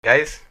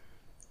Guys,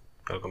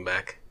 welcome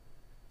back.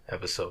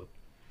 Episode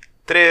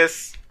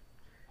 3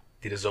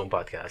 de Zone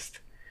Podcast.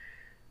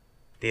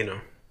 Dino,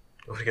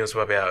 o que nos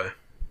papel é?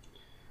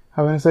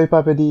 Não sei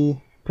papel de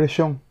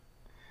pressão,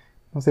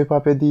 não sei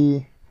papel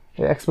de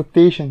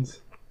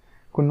expectations.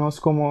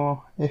 Conosco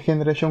como a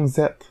geração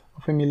Z,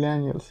 ou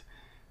millennials,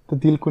 te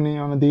deal com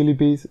on a daily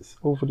basis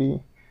over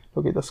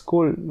lo que é a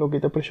escola, lo que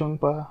é a pressão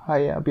para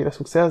ter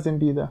sucesso em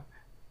vida,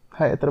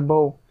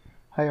 trabalho,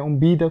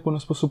 vida que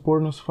nós podemos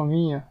supor nossa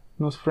família,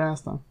 nos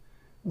friends,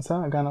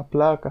 ganhar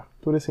placa,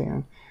 tudo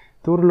assim.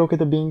 Tudo lo que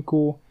também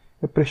com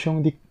a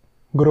pressão de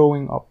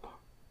growing up.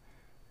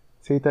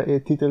 Esse é o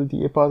título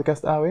do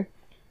podcast ave.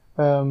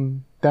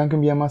 Dank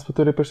je mais para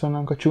toda a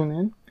pessoa que tune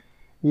in.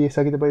 E esse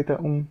aqui também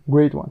é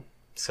great one.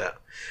 So,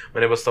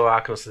 mas eu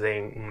gostou que nós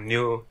temos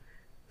new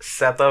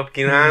setup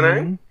aqui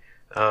na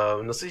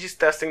não sei se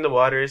testing the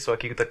waters, so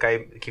aqui que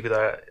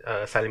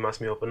tá sali mais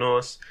meu para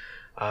nós.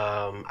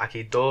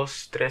 Aqui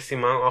 2-3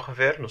 semanas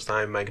ongeveer, nós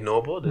estamos em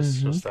Magnobo,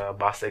 dus nós estamos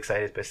bastante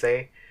excited para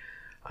isso.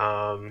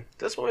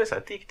 Dus vamos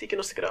ver, que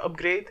nós queremos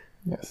upgrade.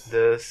 Yes.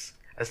 Dus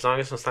as long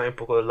as nós temos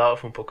pouco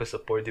love, pouco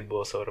support de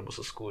boa sobre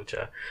você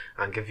escuta,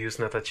 anche views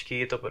não tá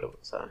chiquito, pero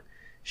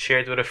share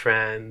it with a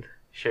friend,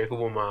 share com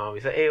o mal,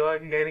 e hey, eu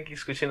ganhei que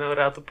escute na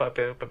rato para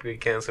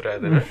cancer,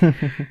 né?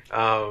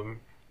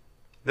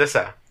 Dus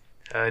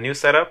new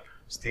setup,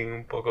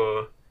 tem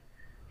pouco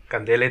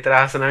candela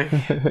atrás, né?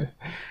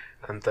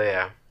 Então,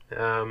 yeah.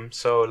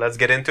 So, let's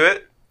get into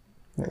it.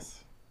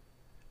 Yes.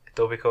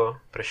 Tópico,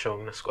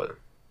 pressão na escola.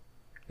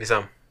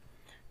 Lisam.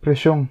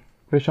 Pressão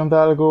é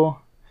algo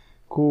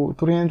que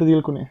tu realmente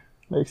deal com ele.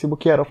 Like, se você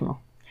quer ou não.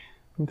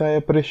 Então,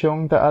 a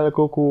pressão é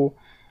algo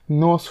que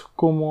nós,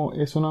 como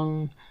é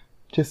um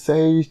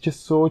 16,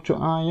 18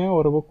 anos,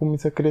 ora você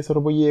começa a crescer, ora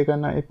você chega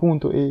na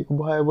ponto e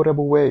você vai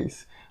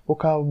ways,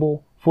 você vai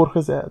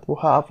voorgezet,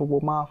 você vai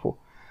mafo.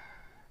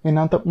 E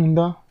não está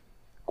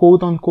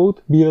quote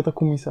unquote, vira ta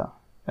começar.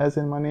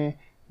 Essa é a maneira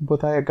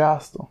botar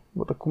gasto,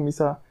 botar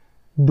começar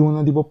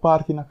dona de boa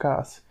parte na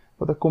casa,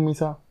 botar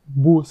começar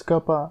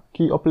buscar para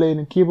que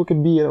opleiding que você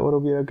vira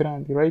ou vira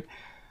grande, right?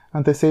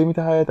 Então se me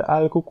tá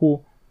algo que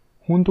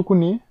junto com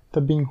ele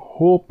também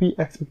hope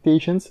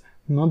expectations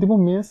não de bom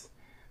mês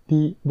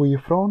de boa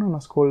frau na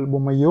escola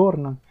boa maior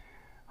não.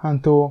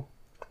 Então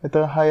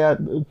eta haya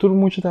tudo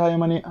muito tá haya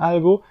maneira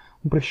algo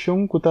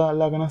pressão que tá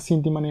lá na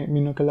sinti maneira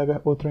mino que lá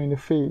outro ainda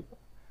fail.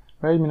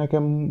 Right? Mina quer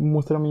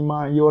mostrar minha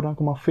maior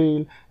como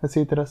fail,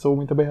 etc. So,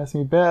 minha também faz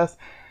meu best.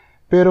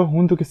 Pero,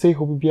 junto que sei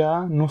hobby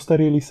bia, nós está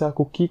realizar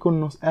que o que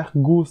nos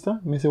gosta,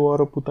 mas eu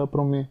oro puta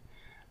para mim.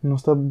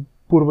 Nós está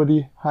por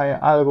de haya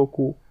algo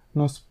que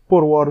nós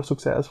por oro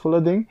successful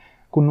ding,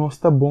 que nós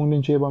está bom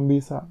de je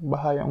bambisa,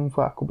 bahaya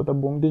faco, bota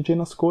bom de je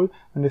na escola,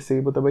 onde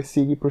sei bota vai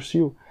seguir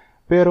pursue.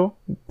 Pero,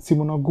 se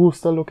você não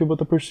gosta do que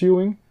bota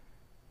pursuing,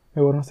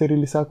 eu oro não sei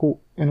realizar que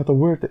é not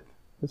worth it.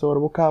 Então,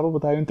 oro bocava,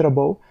 bota aí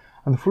trabalho.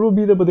 And full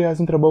vida pode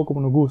fazer trabalho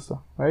como não gosta,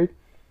 right?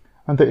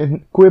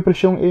 Então, com a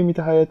pressão é me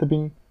tá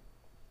também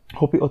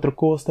hobby outra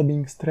coisa,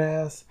 também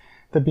stress,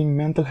 também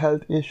mental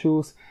health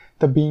issues,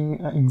 também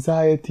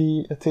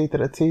anxiety,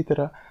 etc,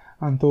 etc.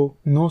 Então,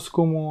 nós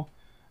como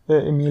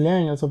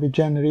millennials of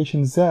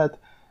generation Z,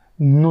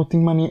 não tem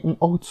maneira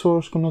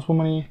outsource que nós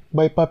podemos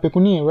vai papel com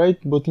ele,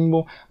 right?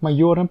 Botimos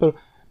maior, pero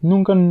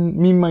nunca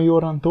me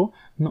maior anto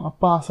não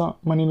passa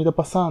maneira me tá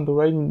passando,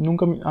 right?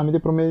 Nunca a me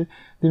promete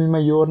de me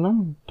maior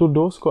não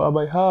todos que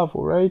abai have,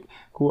 right?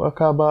 Que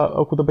acaba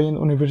ou que tá bem na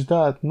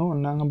universidade, não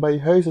não vai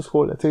huis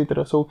escola,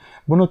 etc. So,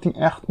 não tem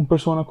echt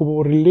pessoa que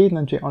vou relate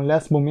na je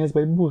unless bom mês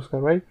vai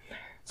buscar, right?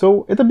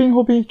 So, é bem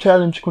hobby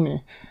challenge com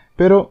ele.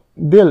 Pero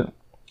del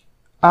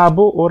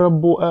abo ora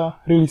boa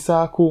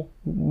realizar que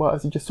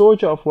base de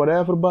soja ou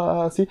whatever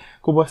base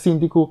que vai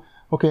sentir que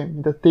okay,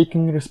 me tá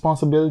taking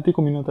responsibility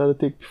como não tá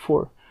take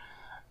before.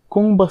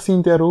 Com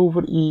bastante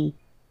over e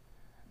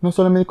não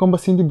somente com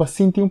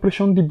bastante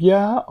pressão de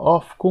viajar,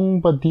 ou com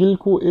badil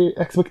com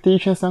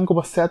expectations não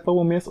com set para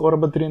o mês, ora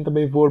badrin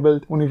também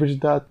voorbeeld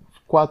universidade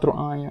 4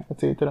 anos,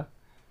 etc.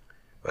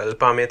 Well,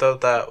 para mim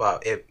tá,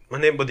 mas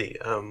nem bodi,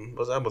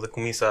 você pode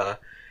começar,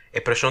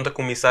 a pressão tá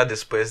começar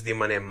depois de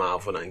maneira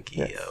mavo não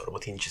que,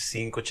 robotin de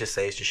 5, de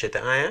 6, de 7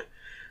 anos.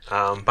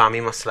 Para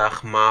mim mas lá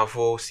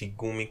mavo se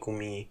gumi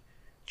comi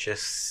de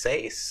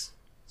 6,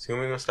 se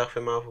gumi mas lá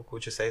foi mavo com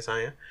de 6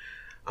 anos.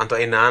 Então,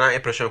 a nana é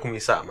pressão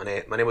começar,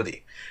 mas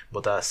bodi.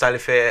 Bota sali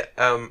fe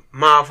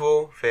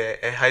mavo, fe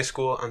high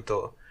school,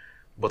 então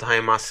bota aí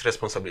mais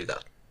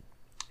responsabilidade.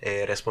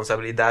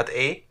 Responsabilidade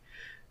é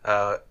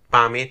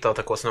para mim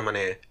toda coisa na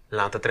maneira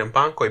lanta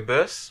trempan coi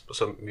bus,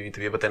 so me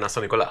te bota na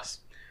São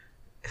Nicolás.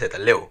 Essa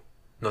leu.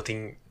 Não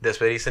tem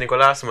despedida São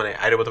Nicolás, mas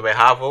aí bota vai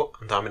havo,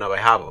 então a mim não vai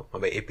havo, mas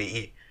vai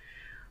EPI.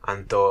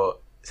 Então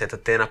se te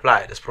tem na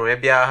praia, depois me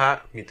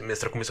viaja, me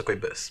mestra começa coi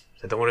bus.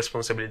 Você tem uma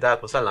responsabilidade,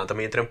 você lá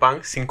também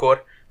trempan, 5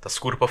 horas, tá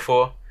escuro para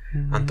fora.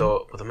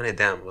 Então, você também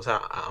damn, você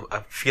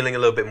I'm feeling a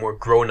little bit more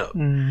grown up.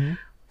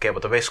 Okay,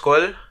 você vai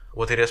escola,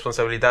 você tem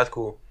responsabilidade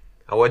com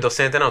a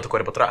docente não, tu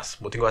corre para trás,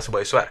 você tem que fazer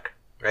boa work,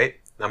 right?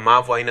 Na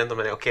mavo ainda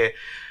também, okay,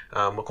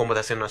 como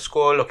tá sendo na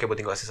escola, que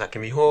botem coisas aqui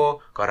melhor,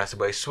 agora se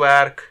vai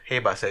swerk,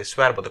 basta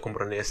swerk, bota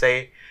compreender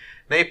sei.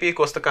 Na IP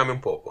costa cambia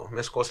pouco,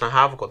 mas costa na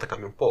Hava costa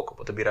cambia pouco,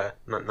 bota vira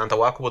na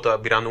Tawaco bota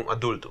virando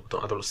adulto, um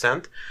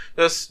adolescente.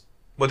 Então,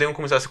 botem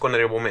começar a se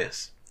conhecer bom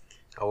mês.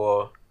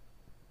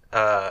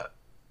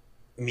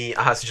 Mi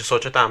ahas de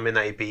socio também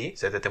na IP,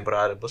 sete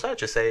temporada, bosa,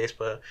 de 6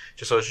 para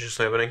de socio de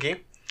 9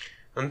 aqui.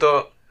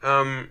 Então,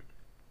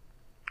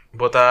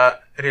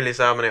 bota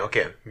realizar, mané,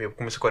 ok, me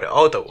começa a correr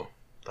auto,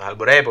 tá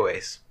alborei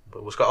bois,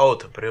 busca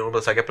auto, pero eu não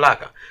vou saber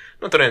placa.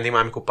 Não tô nem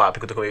mami com papi,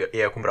 que eu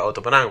ia comprar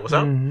auto para não,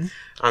 bosa.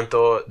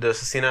 Então, de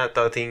assassina,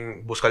 tá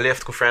tem busca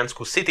lift com friends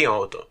com city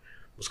auto,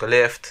 busca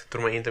lift,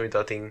 turma íntimo,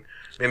 tá tem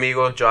meu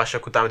amigo Joshua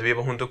que também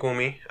vive junto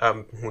comigo,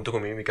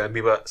 que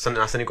vive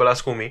na San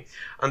Nicolás comigo.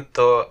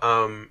 Então,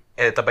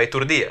 tá para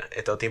tur dia,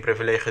 então tem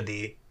privilégio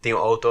de ter um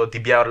auto de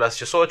biar lá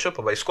de socio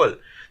para a escola.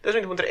 Então, eu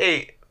encontro,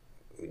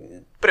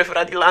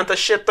 preferar de lanta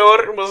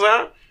setor,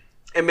 bosa,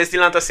 em vez de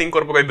lanta 5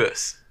 corpo com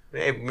bus.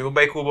 Meu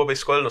pai cubo para a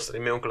escola, nós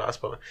temos um classe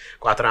para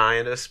 4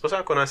 anos,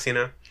 bosa, quando assim,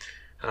 né?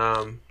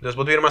 Nós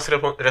podemos ser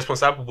mais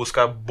responsável por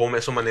buscar bom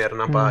mesmo maneira,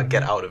 não para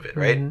get out of it,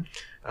 right?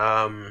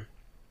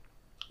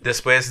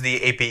 Depois de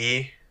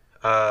API,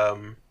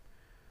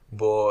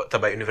 vou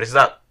trabalhar na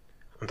universidade.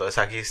 Então,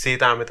 essa aqui sim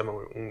também tem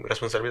uma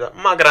responsabilidade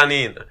mais grande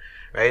ainda,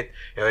 right?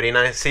 Eu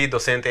ainda sim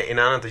docente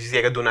ainda não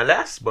chega de uma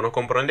les, vou não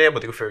compreender, vou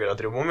ter que fazer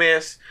outro bom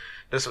mês.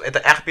 Então,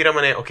 é echt pira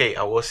mané, ok,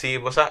 eu vou sim,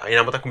 você,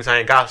 ainda vou começar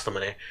a gasto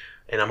mané,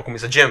 ainda vou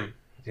começar gym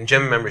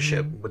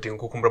membership, vou ter que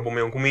comprar bom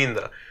meu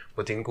comida,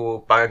 vou ter que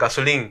pagar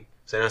gasolina.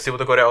 Se não se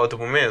você correr auto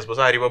por mês,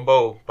 você arriba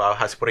bom para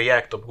fazer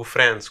projeto, com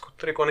friends, com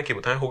tudo aqui,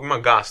 você tem hobby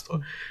mais gasto.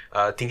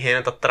 Tem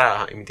gente que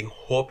trabalha, e tem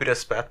hobby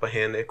respeito para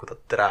gente que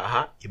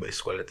trabalha e vai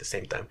escola at the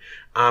same time.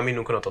 A mim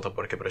nunca não tô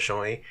porque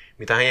pressão aí,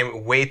 me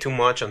tem way too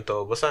much,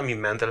 então você mi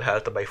mental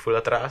health vai full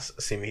atrás,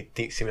 se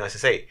me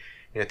assessei.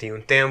 Eu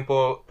tenho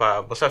tempo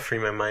para você free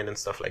my mind and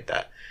stuff like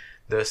that.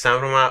 De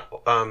sempre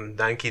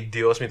danke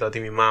Deus me dá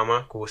de minha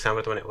mama, que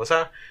sempre também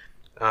você.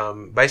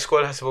 By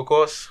school has a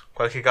course,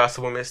 qualquer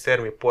gasto vou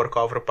mestre, me por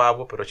cover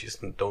pago, pero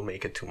just don't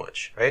make it too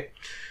much, right?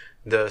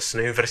 Dus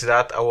na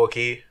universidade, eu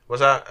aqui,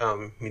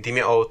 me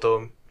tinha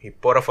auto, me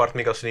por a forte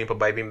me gasolina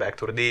para buy back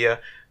todo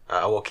dia,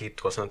 eu aqui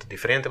coisa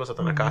diferente, você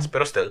tá na casa,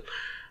 pero still.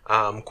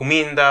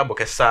 Comida,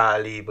 boque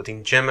sali,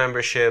 botin gym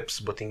memberships,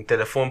 botin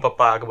telefone para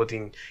pagar,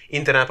 botin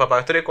internet para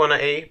pagar, tudo é coisa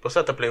aí,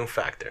 você tá play um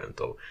factor,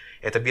 então,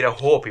 é vira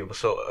hobby,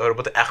 você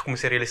echt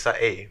começar a realizar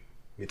aí.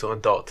 Met een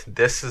adult.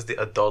 This is the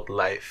adult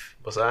life.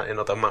 Bosa, en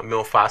nota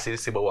meu fácil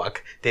se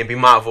bawak. Tempi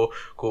mavo,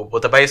 ku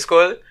bota ba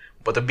escola,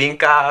 bota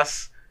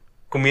binkas,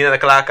 comida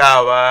daquela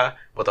acaba,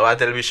 bota a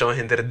televisão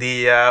hinter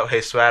dia,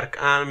 reiswerk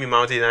mi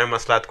mama tinha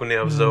mais lat com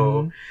ele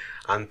zo.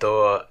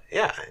 Anto,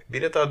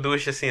 bira tá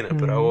duas assim, né?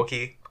 Pero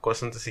aqui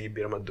constante se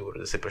bira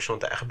maduro, se pressão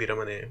tá echt bira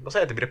mané.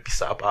 Bosa, te bira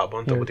pisar pa abo,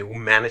 então botin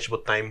manage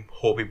bot time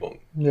hobby bom.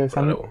 Yes,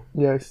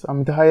 a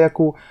mim tá aí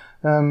ku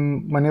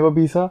maneva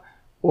bisa.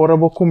 Ora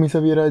vou começar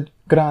a virar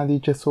grande,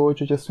 che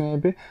socio, che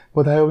suebe,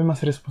 pode haver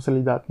mais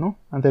responsabilidade, não?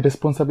 Ante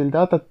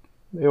responsabilidade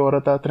é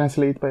hora tá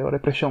translate para hora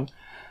pressão.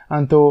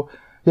 Então,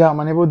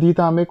 mas vou dizer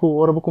também que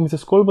ora vou começar a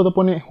escola, pode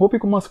pôr hobby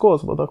com mais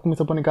coisas, pode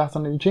começar a pôr gasto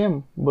no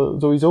gym,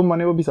 so isso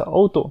mas vou bisa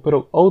auto,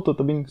 pero auto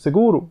também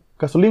seguro,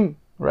 gasolina,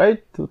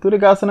 right? Tudo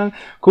gasta não,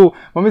 que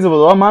mami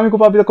pode, mami que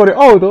papi tá correr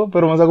auto,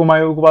 pero mas agora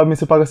mãe que papi me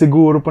se paga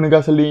seguro, pôr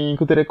gasolina,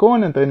 que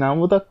telecone, então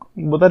não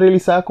vou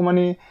realizar como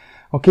ani.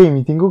 Ok,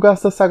 me tenho que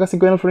gastar saca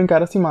 50 florin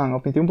cada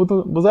semana. Me tenho que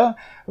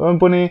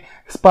pôr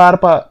spar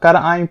para cada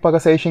ano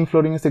pagar 600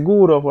 florin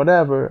seguro,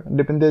 whatever,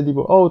 depende de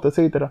auto,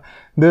 etc.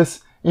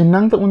 Dus, e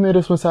não tá uma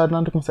responsabilidade,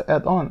 não tá como se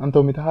add-on.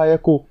 Então, me tá aí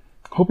que,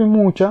 hobby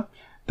muita,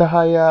 tá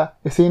aí a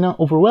cena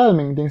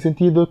overwhelming, tem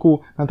sentido que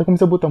não tá como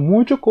se botar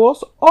muito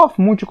coisa,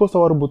 muito coisa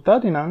agora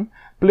botar em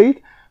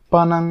plate,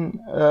 para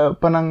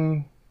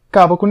não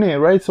acaba com ele,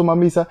 right? So,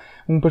 mamisa,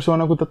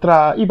 pessoa que tá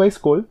atrás e vai à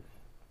escola,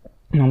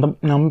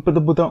 não pode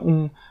botar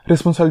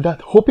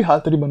responsabilidade hobby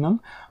alta de banang,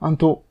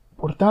 então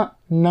portanto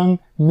não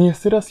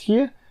mestre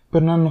assim,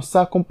 pero não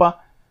sabe como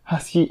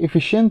assim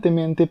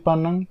eficientemente para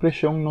não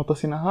pressão nota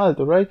assim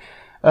alta, right?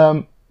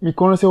 E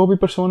conhece hobby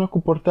pessoa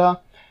que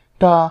porta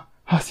tá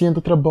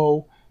fazendo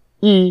trabalho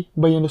e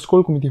vai indo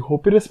escola como de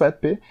hobby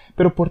respeito,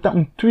 pero porta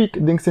tweak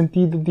no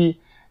sentido de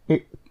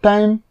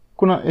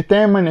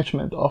time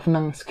management of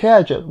não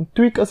schedule,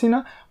 tweak assim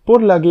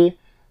por lá que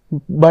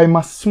vai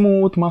mais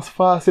smooth, mais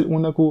fácil,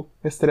 onde o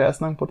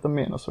estresse não importa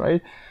menos,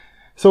 right?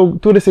 So,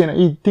 tudo assim,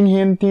 e tem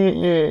gente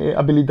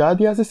habilidade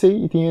de fazer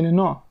e tem gente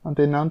não.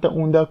 Então, não está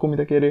onde como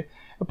está querer,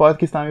 pode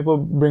que está para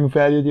bring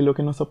value de lo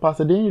que nós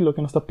passa de e lo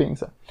que nós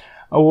pensa.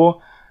 Agora,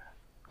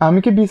 a mim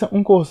que pensa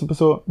coisa,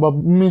 pessoa vai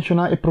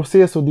mencionar o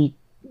processo de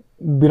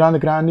virando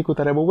grande, que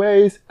está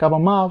ways, acaba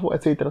mavo,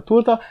 etc.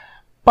 Tudo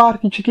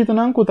parte chiquita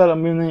não que está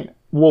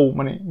wow,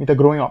 me está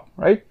growing up,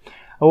 right?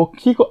 Agora,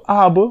 que eu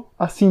abo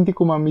assim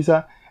como a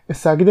misa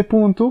sabe de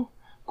ponto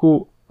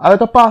que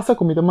algo passa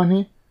comigo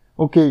mani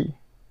ok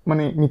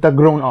mani me tá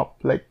grown up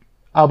like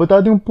abo tá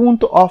de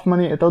ponto off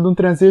mani tá de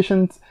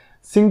transition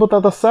sem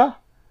botar sa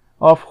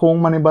of gewoon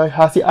mane by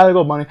hasi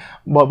algo mane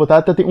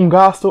botata ti un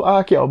gasto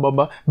aqui ou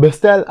baba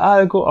bestel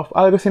algo of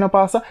algo se na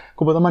passa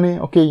ko bota mane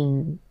okay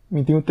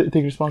me tenho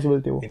take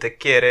responsibility Inte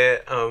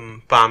quere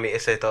para mim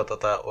essa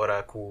tata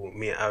ora ku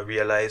me a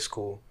realize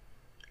ku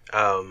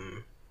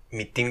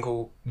me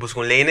tenho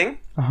buscar lening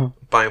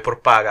para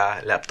por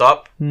pagar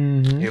laptop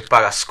me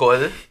pagar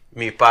escola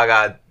me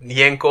paga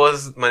 100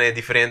 coisas mané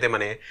diferente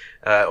mané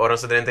ora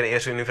nós estudante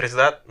na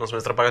universidade nós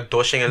mestra paga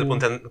 200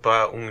 punten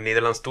para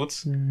Nederlands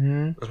toets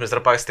nós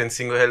mestra paga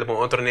 75 para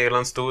outro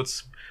Nederlands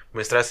toets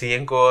mestra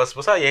 100 coisas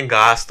você aí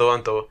gasto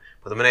então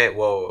mas mané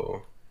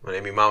wow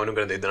mané mi mama não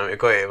grande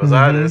dinâmico é você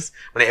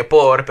mané é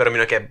por pero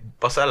mino que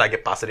passa lá que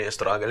passa de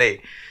struggle aí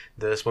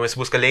depois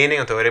busca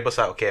lening então eu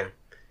repassa ok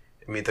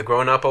me te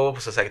grown up op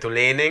você sabe que tu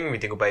lening me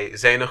tenho vai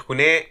zuinig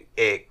kune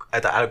e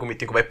eta algo me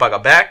tenho vai pagar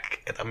back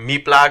eta mi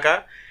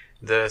placa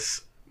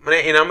dus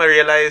mané e não me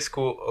realize que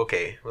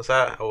ok você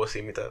ou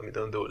assim me tá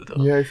adulto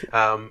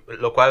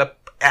lo qual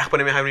é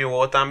para mim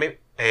have também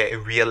é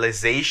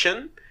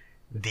realization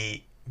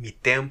de mi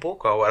tempo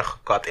que agora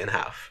cut in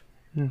half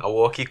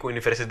a aqui com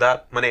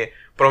universidade mané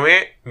para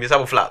mim me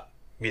sabe flat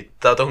me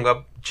tá tão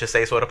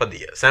 6 horas por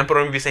dia sempre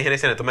para mim sem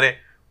reconhecer então mané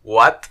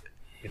what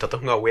me tá tão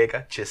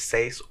wega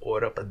 6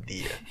 horas por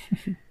dia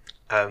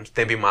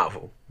tempo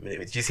mavo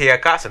me disse a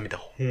casa me tá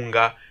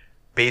hunga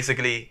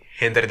basically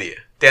hinder dia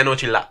até a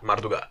noite lá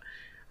madrugada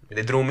me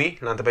de dormir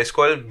lá na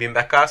escola bem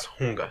para casa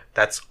hunga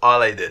that's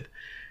all I did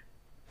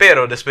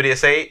pero depois de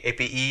sair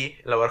EPI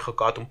lavar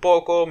recato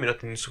pouco me não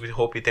tinha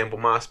suficiente tempo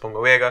mais para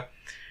wega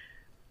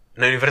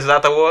na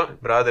universidade agora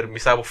brother me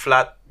sabe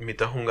flat me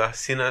tá hunga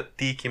sina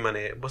tiki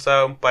mané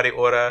bosa par de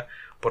hora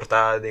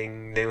portar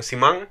de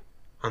simang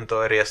então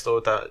o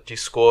resto tá de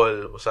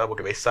escola bosa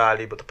porque vai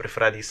sair bota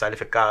preferir sair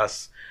para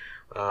casa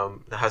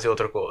fazer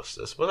outra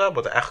coisa bosa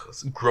bota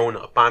grown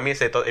up para mim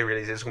sei tot I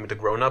realize como tá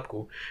grown up que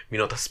me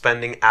não tá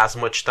spending as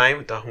much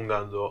time tá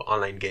jogando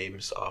online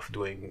games of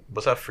doing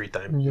bosa free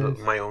time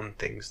my own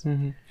things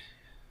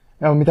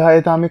me tá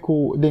aí também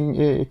com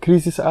den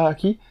crisis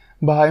aqui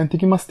bahay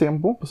unti mas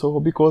tempo so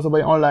because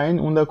by online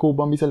unda ko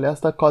bambisa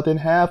lesta cut in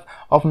half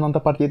of nanta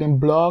partir em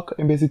block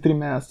em vez de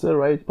trimestre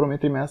right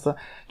promet trimestre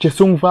che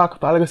vac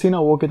talaga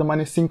sina o que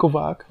tamane 5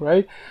 vac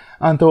right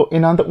então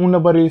inanta unda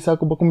barisa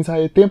ko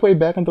começar tempo e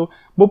back então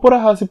bo por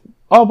hasi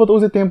bot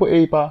use tempo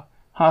e pa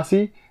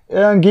hasi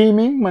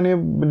gaming mane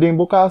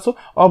dembo caso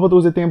bot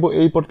use tempo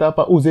e porta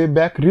pa use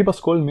back riba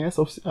school mes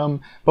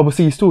pa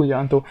você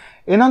estuda então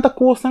inanta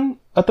cosan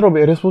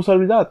atrobe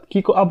responsabilidade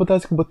kiko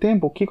abotas ko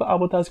tempo kiko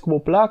abotas ko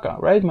placa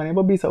right mane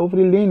ba bisa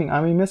overlearning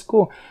ami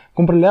mesko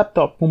compra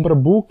laptop compra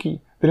book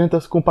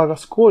direntas com paga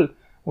school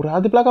ura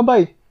de placa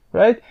bai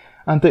right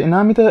ante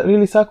inamita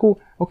realizar ko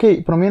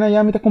okay promena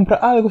yamita compra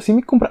algo se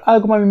me compra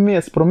algo para mim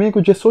mes promena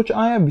ko 18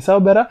 anos bisa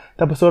bera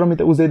ta pasora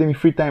mita use de mi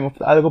free time of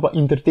algo para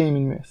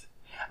entertainment mes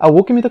a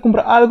woki mita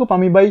compra algo para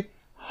mim bai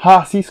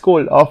hasi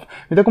school of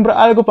mita compra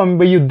algo para mim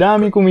bai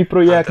Udemy com mi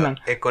projeto nan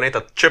e conecta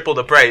triple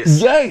the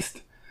price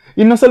yes.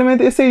 Y no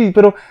solamente ese ahí,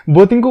 pero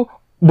vos tengo,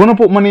 bueno,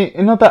 pues, mani,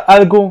 no está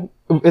algo,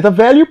 está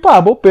value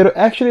pabo, pero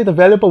actually está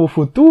value pabo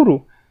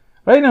futuro.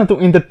 Right now, tu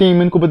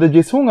entertainment, como te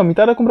diz hunga, me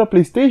tá comprar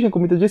PlayStation,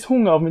 como te diz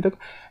hunga, me tá,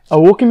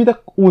 a que me tá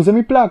usa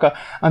mi placa.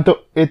 Então,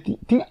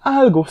 tem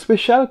algo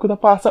especial que tá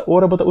passa,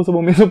 ora bota usa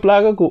a mesma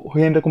placa, que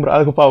gente compra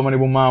algo pabo, mani,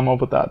 bom mama ou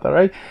batata,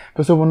 right?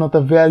 Pessoa não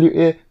tá value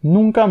é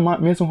nunca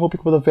mesmo hobby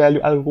que bota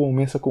value algo como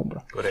mesma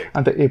compra. Correto.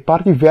 Então,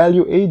 parte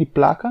value é de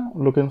placa,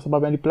 lo que não sabe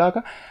bem de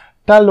placa.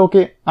 Tal lo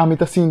que a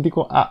mita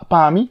síntico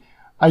para mim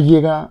a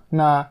llega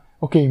na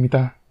okay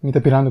mita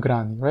pirando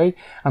grande right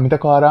a mita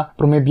cara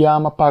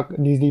promebiama pag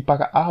desde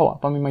paga água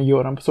para mim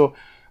maior so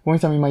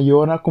começa a mim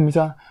maior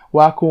começa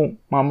waku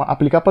mama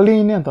aplicar para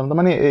linha então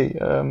também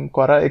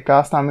cara é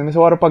casa também me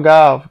só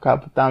pagar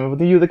também vou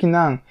te ajudar aqui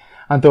não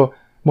então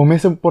bom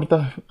mesmo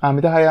porta a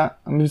mita haya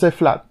me sai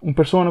flat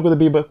pessoa que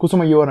biba custo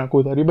maior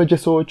que riba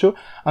 18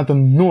 então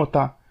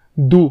nota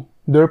do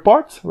their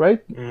parts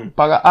right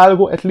paga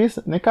algo at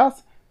least ne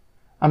caso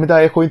a mim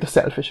tá coisa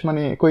selfish,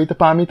 mani coisa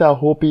para mim tá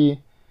hopi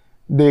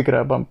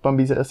degra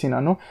pambisa assim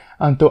não,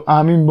 então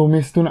a mim vou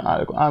misturar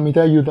algo, a mim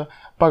tá ajuda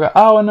paga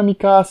água na minha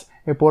casa,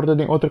 e porta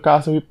em outro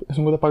caso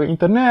se eu paga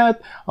internet,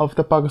 ou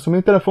tá paga só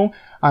meu telefone,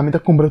 a mim tá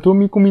compra tudo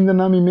minha comida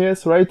na minha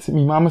mesa, right?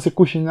 Minha mama se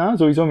cozinha,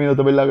 so isso me dá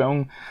também lá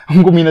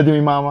comida de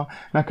minha mama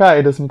na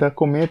casa, das me tá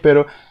comer,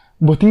 pero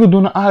botinho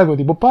dona algo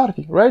tipo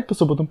parte, right?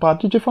 Pessoa botam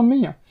parte de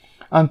família,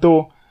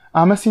 então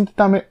a mim sinto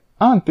também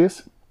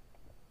antes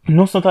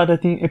nós não tá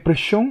tendo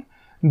pressão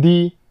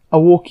de a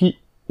que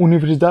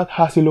universidade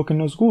faz o que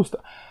nos gusta.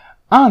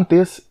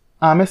 Antes,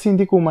 a me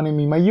senti como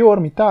mi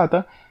maior, mi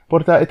tata,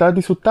 porta età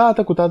di su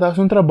tata, que tata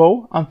faz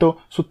trabalho, então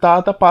su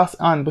tata passa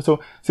an. Então,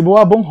 se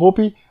boa bom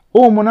hobby,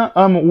 o mona,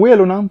 o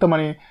elo não,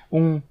 tamane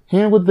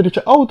hengo de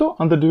direita auto,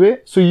 então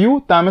due, su you,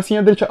 também sim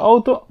direita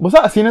auto, você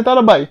assim não tá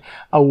lá vai.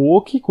 A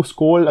que com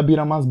escola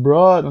abira mais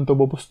broad, então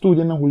bobo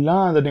estudia na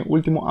Holanda, no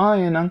último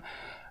ano, não,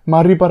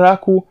 mas reparar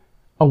que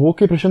a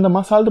que pressão da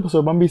mais alta,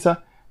 pessoa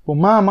bambisa. Po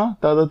mama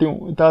tada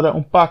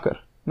packer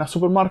na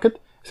supermarket,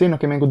 sino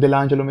que mengo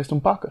delangelo mesto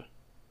packer.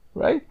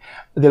 right?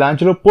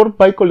 Delangelo por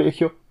by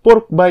colegio,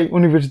 por by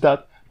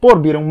universidade,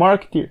 por vir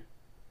marketeer.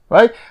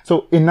 Right?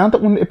 So, inanta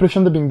una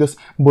impressão da bing. Dus,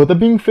 bota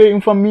bing fe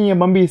uma família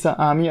bambisa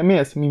a minha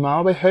mes. Mi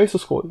mama vai high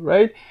school,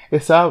 right?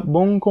 Essa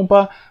bom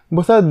compa,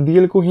 você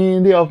deal com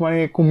hindi of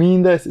mane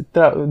comida,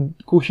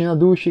 cozinha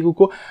duche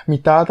com mi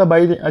tata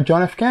by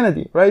John F.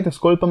 Kennedy, right?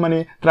 Escola pa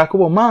mane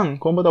traco man,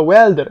 compa da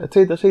welder,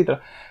 etc, etc.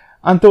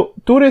 Anto,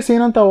 tu recém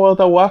anta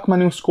volta wak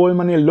mane escola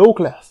mane low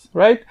class,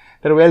 right?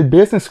 Terwijl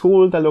business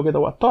school ta lo que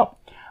ta top.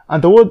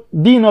 Anto,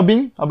 di no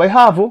bing, abay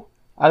havo,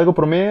 algo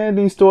para mim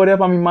de história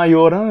para minha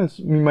maior,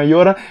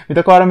 me tá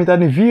agora me tá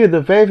de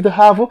vida, vijfde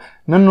havo,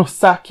 não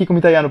sabe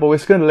como tá indo para o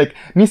escreve, like,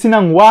 nisi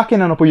não wake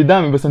não pode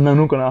dar me, mas não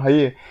nunca não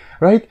aí,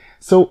 right?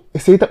 So,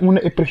 essa é uma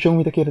impressão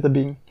me tá querendo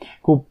também,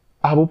 que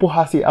abo por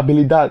hasi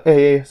habilidade,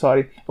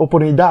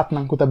 oportunidade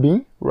não que tá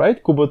bem, right?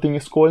 Que eu tenho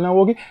escola na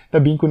hoje, tá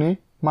bem com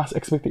mais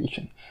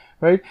expectation,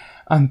 right?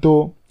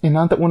 Então,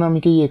 enanta uma me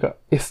que chega,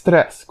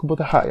 stress, que eu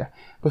tá raia,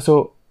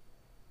 so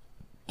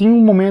tinha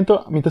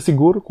momento, me tá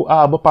seguro, que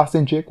a aba passa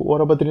em cheio, que a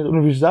hora para na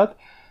universidade,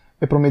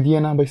 e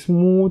prometia na vai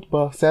smooth,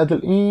 para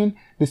settle in,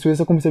 depois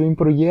eu comecei a vir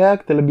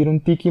projeto, ela vira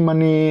tiki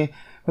mane,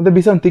 quando eu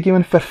bisa tiki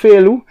mane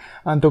ferfelo,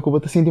 então que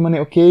eu senti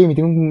mane, ok, me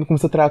tenho que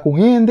começar a trabalhar com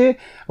gente,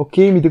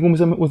 ok, me tenho que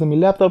começar a usar meu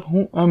laptop,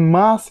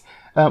 mas,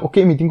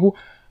 ok, me tenho que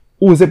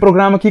usar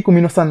programa aqui com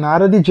não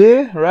nada de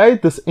J,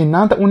 right? Dus en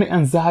nanta uma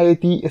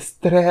anxiety,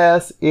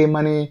 stress, e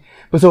mane,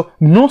 pessoal,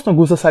 nós não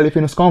gosta de sair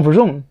para nos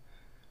conversão.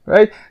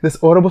 Right? Dus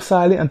ora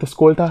bosali anto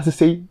escolta se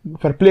sei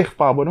verpleeg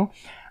pabo, no?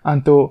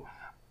 Anto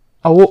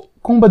awo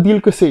como badil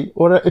que sei,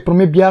 ora e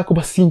prome bia ko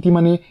basinti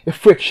mane e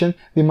friction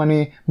de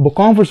mane bo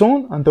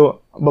conversation,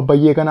 anto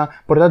babaye na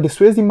porta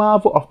depois de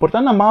mavo, of porta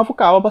na mavo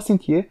ka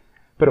basinti,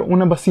 pero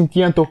una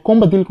basinti anto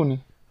como badil ko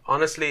ni.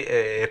 Honestly,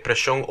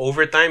 pressão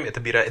overtime ete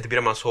bira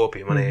mais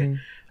hopi,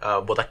 mane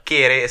bota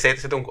querer, esse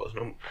é um coisa,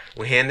 no?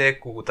 Um gente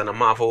que tá na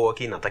mavo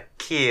aqui nata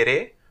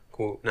querer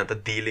nata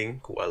dealing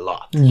com a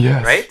lot,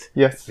 yes. Right?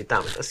 Yes.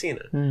 Mitamos assim,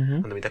 né?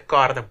 Quando me tá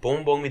carta,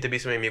 bom, me tá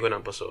bicho meu amigo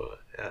não passou,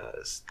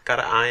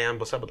 cara ayan,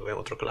 você botou em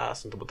outra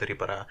classe, então botaria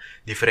para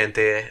diferente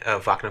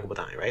vac na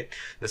botar, right?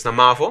 Dus na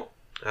mavo,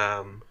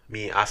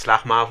 mi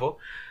aslag mavo,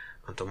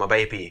 então ma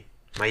vai EP,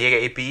 ma chega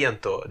EP,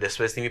 então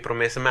depois de mi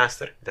promessa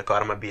master, da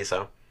cara ma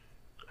bisa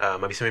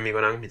meu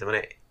amigo não, me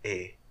também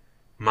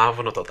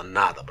mavo não tota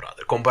nada,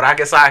 brother. Comparar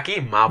que essa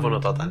aqui, mavo não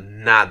tota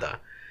nada.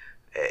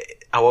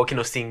 A que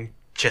nós tem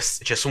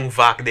just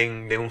vac de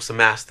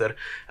semestre,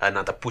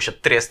 nada puxa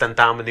 3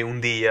 tentamen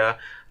de dia,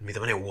 me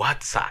também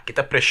what sa, que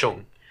tá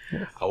pressão.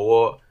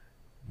 Awo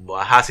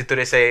hasi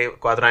tu sei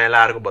 4 anos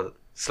largo, but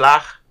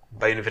slag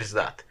by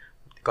universidade.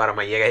 Agora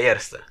mas chega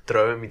eerste,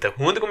 trouxe me tá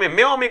junto com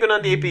meu amigo na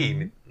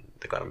DPI,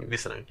 agora me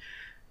visse não.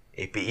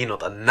 EPI não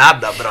tá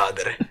nada,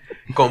 brother.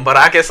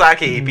 Comparar que essa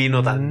aqui, EPI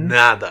não tá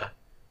nada.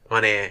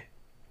 Mane,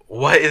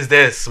 what is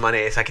this, mane?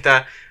 Essa aqui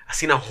tá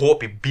assim na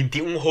hope,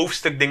 21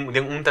 hoofdstuk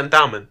de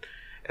tentamen.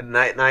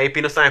 Na EP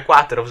não está em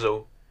 4 ou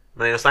so.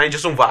 Mas não está em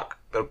just vac.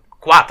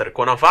 4,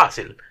 quando é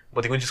fácil.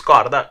 Mas tem que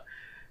discordar.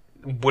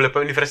 Bula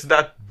para a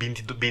universidade,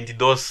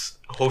 22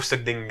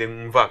 hoofdstuk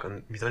de vac.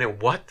 Me também,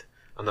 what?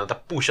 Então, tá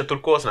puxa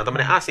tudo coisa. Então,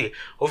 também, sim.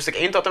 Hoofdstuk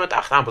 1 tot en met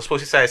 8. Mas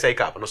depois sai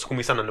capa. Nós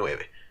começamos na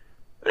 9.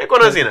 Não é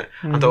quando assim, né?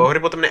 Então,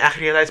 eu também echt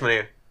realize,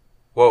 mas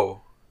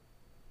wow.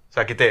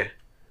 Sabe que te?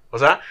 Ou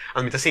seja,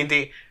 então, me tá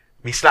senti,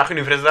 me slag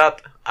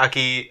universidade,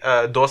 aqui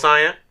 2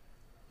 anos.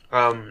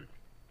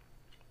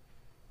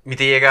 Me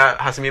chega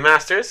a fazer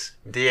masters,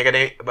 me chega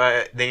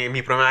de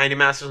mi primeiro ano de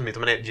masters, me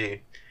tomei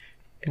de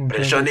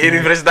pressão de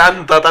universidade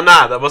não tá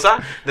nada, você?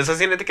 Dessa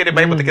assim te querer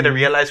bem, porque querer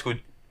realize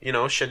que, you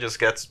know, shit just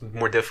gets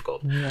more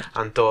difficult.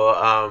 Então,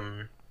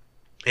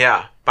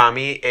 para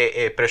mim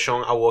é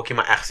pressão ao que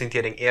me echt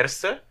sentir em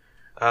eerste,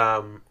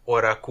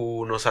 ora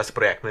que nós faz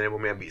projeto, né,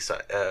 me avisa.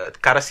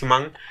 Cada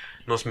semana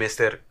nós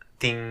meester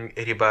tem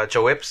riba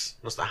jobs,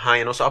 nós tá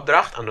ganhando nossa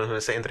opdracht, en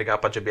nós se entregar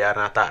para jogar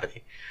na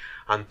tarde.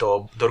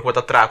 Anto, door wat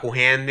dat traag hoe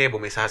hende,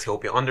 bom is haast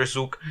op je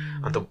onderzoek.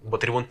 Anto,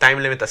 bot er een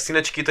time limit assim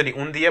na chiquito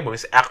de dia, bom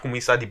is echt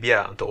começar de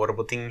bia. Anto, ora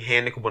botin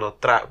hende que bono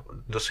tra,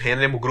 dos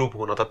hende mo grupo,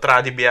 bono tá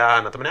tra de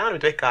bia, na também,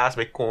 me casa,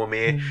 vai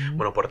comer,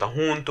 bono porta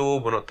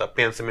junto, bono tá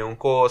pensa me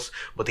cos,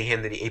 botin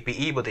hende de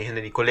API, botin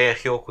hende de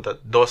colegio, que tá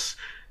dos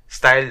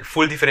style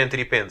full diferente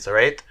de pensa,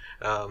 right?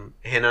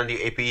 Hende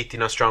de API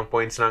tina strong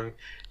points lang.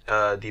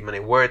 Die mane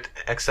Word,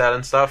 Excel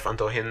and stuff,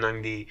 anto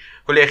hinang di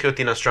colegio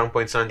tina strong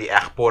points lang di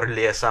echt por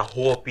lesa,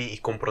 hopi, i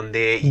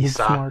comprende,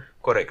 isa,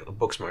 correcto,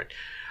 book smart.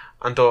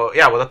 Anto,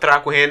 wat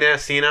trago hene,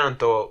 sina,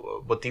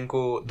 anto,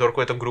 botinko,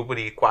 dorko het een grupo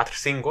di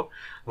 4-5,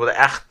 wat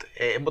echt,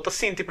 bota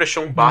sinti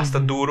pressão basta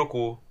duro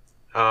ku,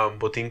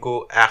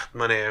 botinko echt,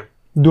 mane,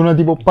 Duna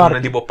di bo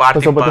parte,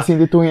 paso bota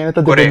sinti tu hene,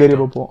 ta dependere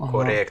po.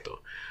 Correcto.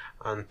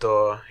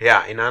 Anto,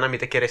 inana mi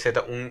te quiere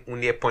seta un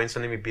 10 points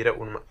en mi vida,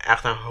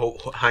 echt een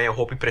high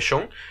hopi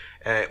pressão.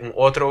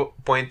 Outro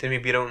point in mi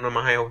vida,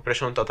 uma high hopi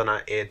pressão, tot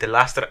na de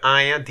laatste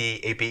aia di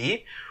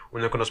API,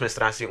 que nós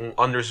mestrasi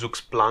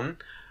onderzoeksplan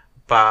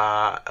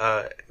pa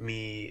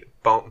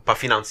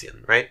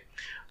financiën, right?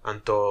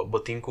 anto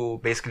boting ku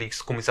basically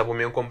começar a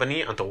minha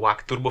companhia, anto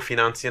wak turbo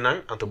financia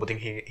nang, anto boting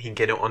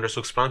hinkede um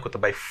onderzoeksplan, que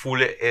vai full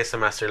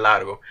semestre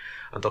largo.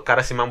 Anto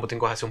cada semana boting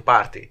ku hasi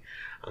party.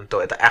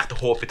 Anto eta echt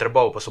hoop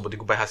trabalho, paso boting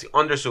ku vai hasi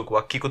onderzoek,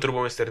 wak kiko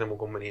turbo mister na mo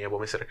companhia, bo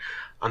mister.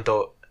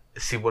 Anto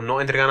se bo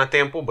não entregar na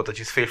tempo, bota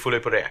just fail full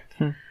project.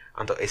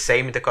 Anto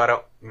sei me te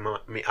cara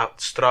me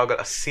struggle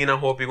assim na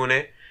hoop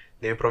igune,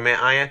 nem prome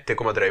aia te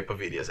como drive para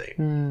vídeos aí.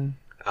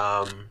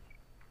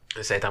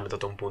 Sei também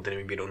tá um ponto nem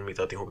me biro no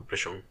mitad tem hoop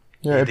pressão.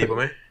 Yeah, tipo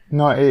me?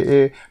 No,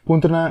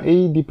 punto na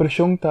di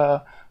pressão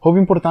tá hobby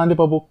importante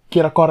para bo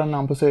queira cora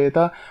não, porque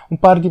tá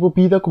par de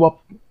popida que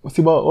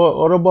se ba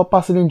ora ba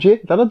passa de je,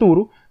 tá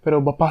duro,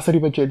 pero ba passa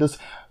riba je. Dus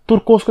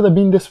turcos que da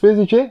bin depois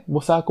de je,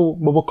 bo saco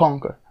bo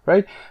conquer,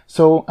 right?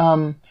 So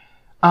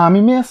a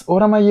mim mes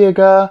ora ma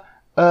chega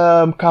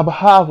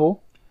cabahavo,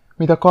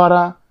 me tá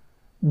cora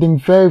den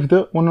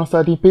vijfde, uno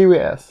sta di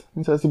PWS.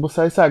 Non so se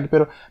você sabe,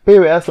 pero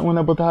PWS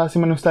una bota assim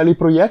não está ali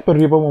projeto para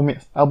riba um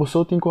mês. A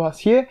você tem que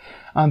fazer,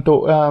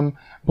 então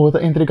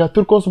bota entregar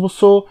tudo coisa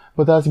você,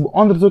 bota assim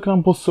onderzoek na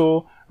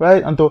você,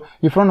 right? Então,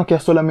 e não quer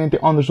solamente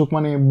onderzoek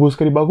mas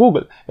busca riba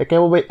Google, é que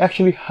vai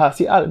actually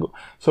fazer algo.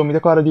 So me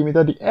decora di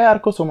metà di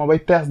erco, so ma vai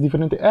test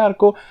diferente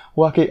erco,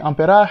 o que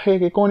amperagem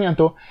que coni,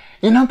 então,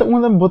 e não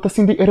una bota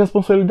assim de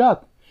responsabilidade.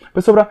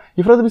 Mas sobra,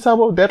 e frota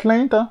bisabo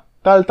deadline tá,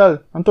 tal.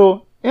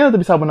 Então eu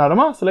não sabia nada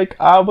mais, like,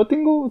 vou ter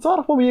que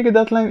usar para ver que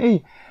deadline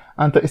aí.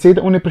 Então, essa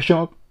é uma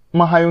pressão,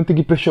 mas há uma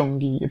pressão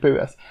de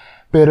PWS.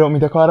 Pero, me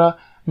decora,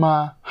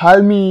 mas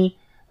hal me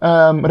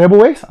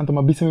reboes, então,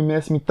 mas bisa me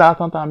mes, me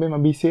tatan também,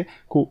 mas bisa,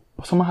 que,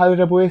 só mas hal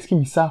reboes que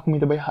me saco, me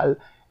também hal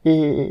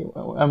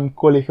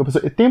colégio.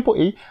 Porque, o tempo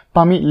aí,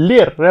 para me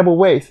ler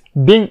reboes,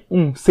 den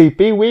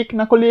CP week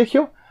na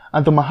colégio,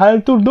 então, mas hal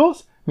tur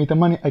dos, me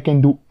também, I can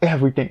do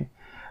everything.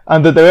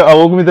 Então, também, a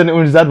outra na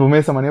universidade, vou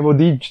mesmo, mas eu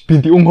de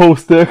 21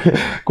 hoster,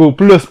 com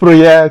plus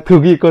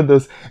projeto, que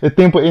coisas, o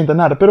tempo ainda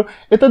nada. Pero,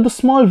 é the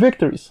small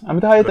victories. A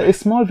mim tá é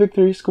small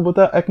victories que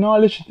bota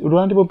acknowledge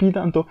durante a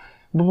vida, então,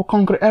 vou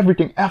conquer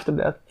everything after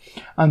that.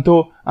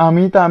 Então, a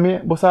mim também,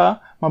 você,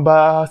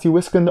 mas se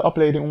wiskunde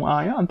opleiding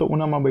aia, então,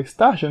 uma mas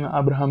estágio na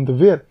Abraham de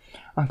Ver.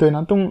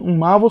 Então,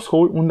 uma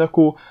school, onde que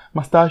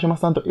uma estágio, mas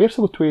tanto, eerste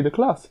ou tweede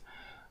klas.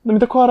 Então,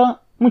 me agora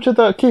muita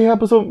tá que é a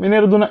pessoa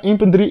mineira dona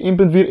 1.3,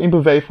 1.4,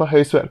 1.5 para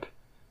huiswerk.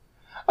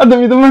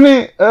 Então, então, mano,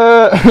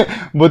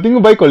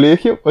 botinho vai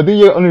colégio,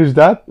 botinho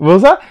universidade,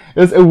 você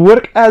é um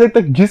work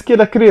addict que diz que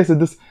ela cresce,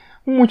 então,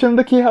 muita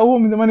daqui é o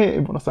homem, mano,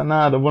 não sa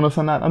nada,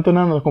 então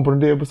não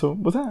compreender a pessoa,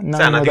 você nada.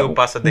 Sana digo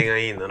passa bem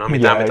ainda, não? Me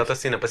tá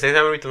assim, não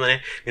precisa me também,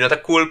 me não tá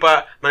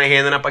culpa, mas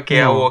ainda não para que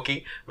é o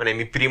aqui, mas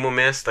meu primo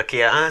mês tá que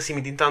se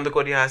me tentando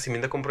correr, se me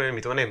dá compreender, me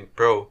também,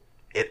 bro.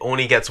 It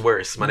only gets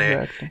worse,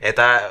 mané.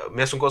 Eta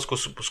mesmo coisa que a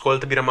escola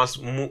te vira mais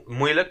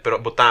moeilijk, pero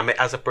botame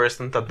as a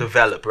person to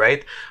develop,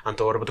 right?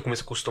 Então agora você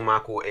começa a acostumar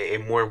com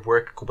more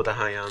work que você está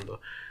ganhando.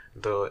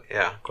 Então,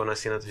 yeah, quando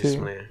assim não diz,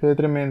 mané. É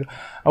tremendo.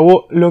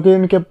 Agora, o que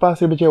me quer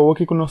passar é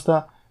que quando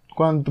está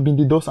quando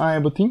 22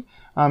 anos botin,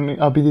 a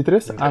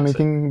 23, a mim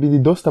tem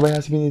 22, trabalha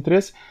assim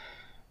 23.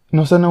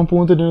 Nós estamos num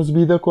ponto de nossa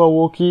vida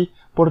com a que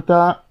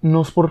porta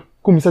nós por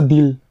começar a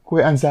deal com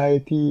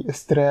anxiety,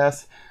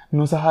 stress.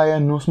 Nos haya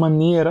nos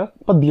maneira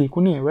para deal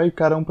com ele, right?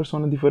 Cada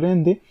pessoa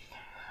diferente.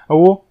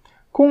 Ou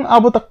com a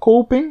bota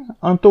coping,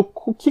 então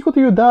o que eu te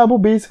ajuda,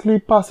 basically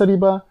passa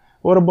riba,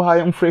 ora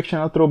bahaya friction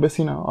a trobe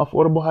assim,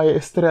 ora bahaya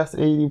stress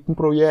e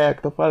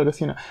projeto, algo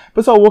assim.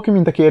 Pessoal, o que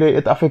me quer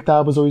é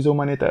afetar a sua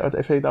maneira,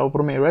 afetar o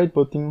primeiro, right?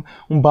 Porque tem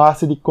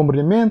base de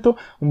compreendimento,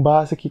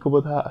 base que eu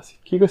botar assim.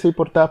 Que você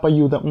importa para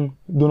ajudar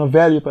dona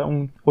value para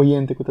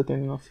oyente que está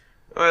tendo nós.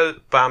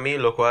 Well, para mim,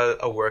 lo qual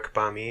a work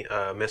para mim,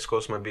 mes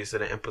coisas me bisa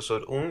em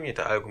episode 1, e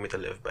tá algo me tá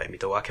live by, me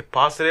tá wak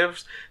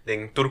positives,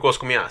 den turcos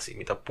como assim,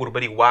 me tá por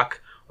bari wak,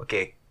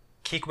 ok,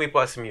 que me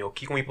passa mim, o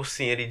que me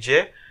passa em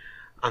je,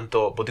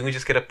 anto, botinho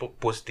diz que era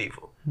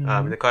positivo.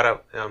 Me tá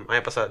cara,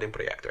 ano passado em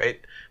projeto, right?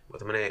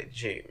 Botinho mané,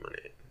 je,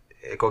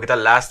 mané, qualquer tá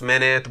last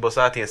minute,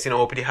 bossa, tinha assim não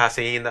opri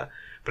hase ainda,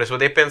 pero se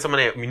você pensa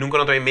mané, me nunca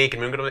não tô make it,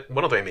 me nunca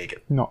não tô make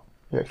it. Não.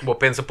 Bo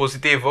pensa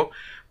positivo,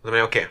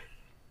 botinho ok.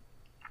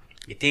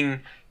 E tem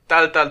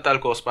tal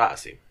coisa para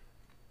assim.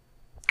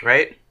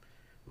 Right?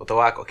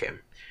 Botou aqui, ok.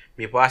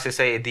 Me pode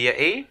ser dia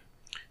A,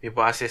 me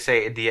pode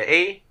ser dia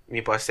A,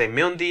 me pode ser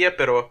meu dia,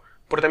 pero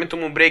portanto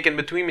um break in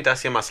between me tá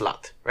assim mais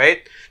lat,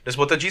 right? Então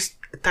botar just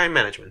time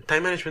management. Time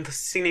management é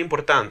sim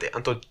importante.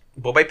 Então,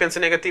 bobai pensa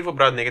negativo,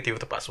 brado negativo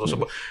tá passa.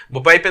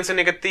 Bobai pensa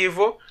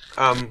negativo,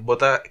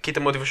 botar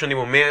quita motivação de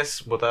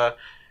mês, botar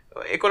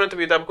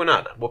economia tá com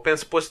nada. Bo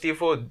pensa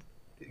positivo,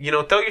 you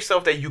know, tell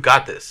yourself that you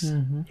got this.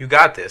 You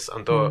got this.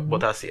 Então,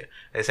 botar assim.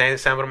 É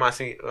sempre mais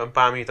assim,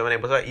 para mim também,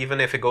 botar,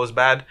 even if it goes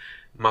bad,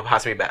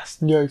 has me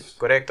best. Yes.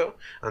 Correcto?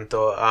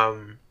 Então,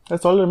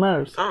 that's all that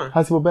matters.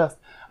 Has your best.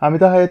 A mim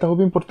tá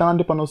muito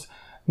importante para nós,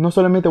 não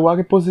somente o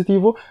que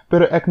positivo,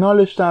 pero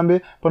acknowledge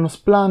também para nós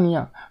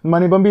planear.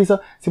 Mas bambisa,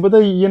 se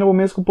você llena o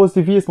mês com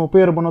positivismo,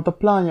 pero você não tá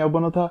planear,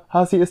 você não tá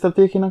fazendo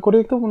estratégia não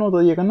correta, você não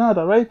tá chegando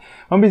nada, right?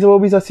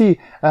 Bambisa, assim,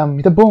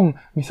 me tá bom,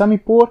 me sabe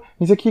por,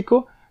 me sabe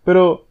kiko,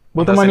 pero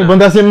Bota mani,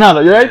 bota hacer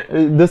nada, right?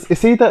 Dus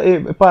aceita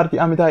parte,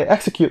 amita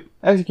execute.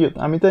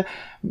 Amita,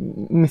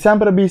 me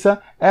sempre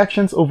avisa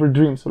actions over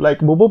dreams.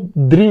 Like, bobo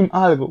dream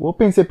algo, bobo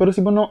pense, pero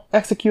si bono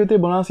execute,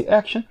 bono hace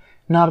action,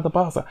 nada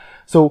passa.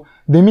 So,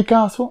 de mi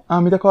caso,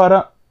 amita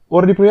agora,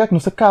 hora de projeto, não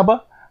se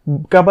acaba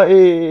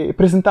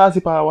apresentar-se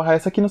para o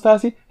essa aqui não está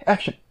assim,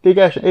 action, take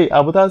action. Ei,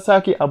 a botar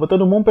aqui, a botar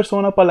uma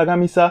pessoa para lagar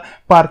missa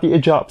parte e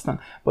jobs, tá?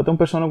 Botar uma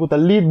pessoa que está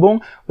lead bom,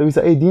 para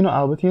dizer, ei, Dino,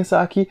 a botar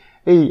essa aqui,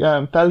 ei,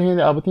 tal gente,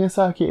 a botar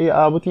essa aqui, ei,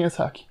 a botar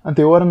essa aqui.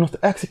 Ante hora nós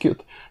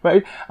execute,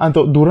 right?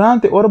 Então,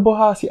 durante hora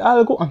botar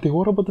algo, ante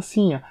hora botar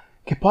assim,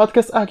 que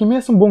podcast aqui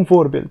mesmo é um bom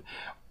voorbeeld.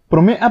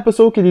 Para mim, a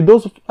pessoa que de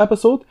 2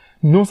 episódios,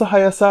 não se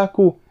raia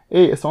saco,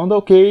 ei, essa onda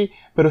ok,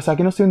 pero essa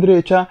aqui não se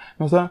endireita,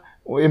 não se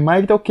o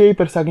mic está ok,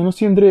 pero se nos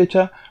sin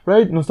derecha,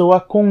 right? Nos va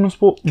con nos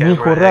po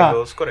mejorar.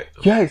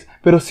 Yes,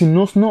 pero si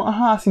nos no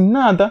hacen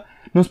nada,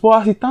 nos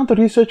puede hacer tanto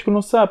research que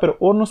nos sabe, pero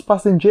o nos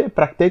passen je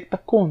praktijk ta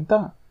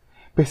conta.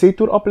 Pensei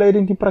tur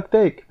opleiding in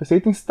praktijk,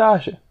 pensei in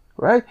stage,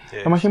 right?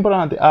 Yes. É mais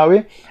importante.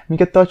 Awe, me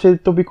que touch el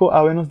tópico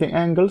awe nos de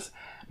angles,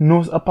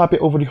 nos apape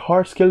over the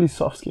hard skills e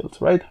soft skills,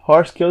 right?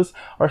 Hard skills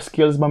are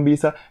skills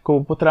bambisa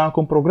como potrão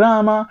com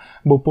programa,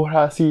 bo por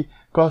assim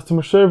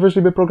customer service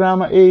libe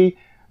programa e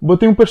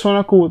botei uma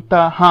pessoa que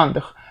está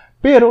handig.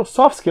 Pero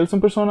soft skills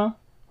uma pessoa,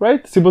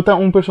 right? Se botar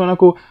uma pessoa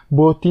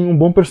que tem uma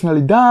boa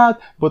personalidade,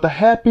 botar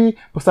happy,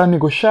 botar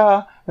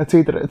negociar,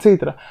 etc,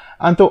 etc.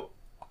 Então,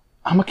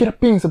 a maquera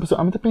pensa,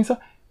 pessoal, a maquera pensa,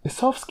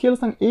 soft skills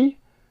estão aí,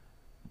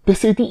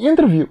 pensei em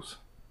interviews.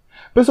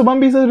 Pessoal,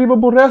 vamos dizer, riba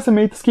borressa,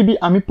 meitas que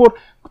a mim por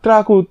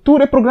trago,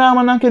 tudo é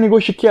programa não quer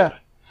negociar.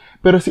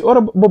 Pero si ora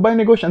bobai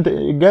negócio ante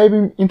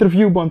gaibe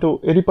interview bonto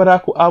eri para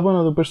ku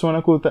abono do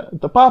persona ku ta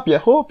papia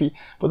hopi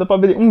bota pa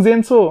bedi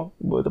zenso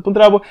bota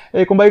puntrabo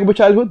com bai ku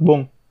childhood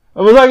bom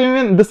mas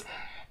aqui this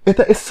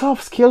eta é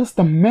soft skills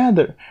that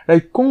matter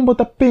right como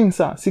bota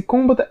pensa si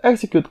como bota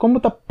execute como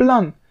bota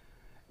plan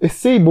e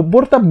sei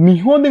bota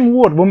melhor den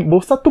word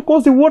bosta tu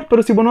coisa de word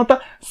pero si bonota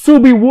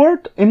subi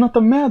word e not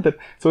a matter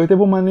so ete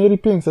bo maneira e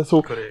pensa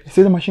so isso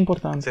é mais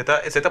importante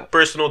é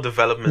personal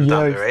development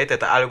também right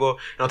é algo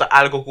não tá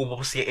algo que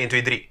você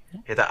entende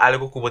é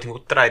algo que você tem que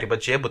trazer para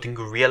você tem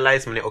que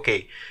realize mas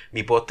ok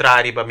me pode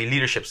trazer para me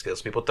leadership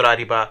skills me pode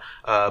trazer para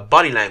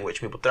body language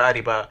me pode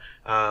trazer para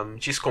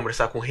just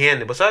conversar com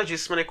gente você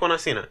just mané com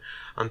assim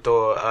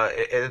então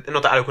não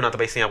tá algo que não tá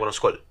bem ensinar na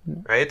escola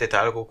right é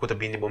algo que tá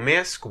bem de bom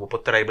mês que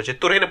pode trazer para você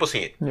tudo é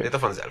possível é tá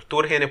fazendo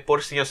tudo é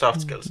por si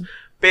soft skills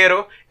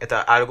pero é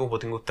algo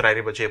que você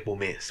trazer para você bom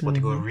mês você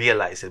tem que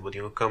realize você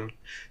tem que come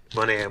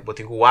mané você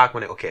tem que walk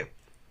mané ok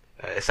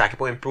essa aqui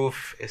pode improve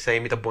essa aí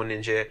me tá bom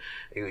ninja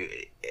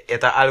é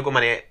algo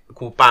mané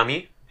que para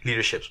mim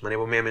leaderships mané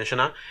vou me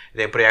mencionar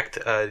é projeto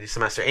de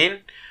semestre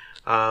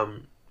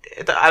 1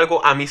 é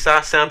algo a mim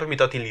sempre me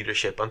toca em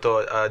leadership então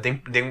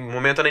de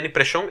momento na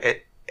impressão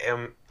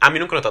a mim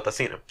nunca nota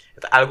assim é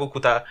algo que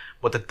tá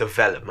bota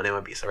develop mané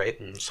uma bisa right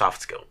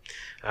soft skill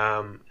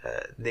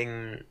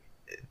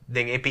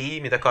den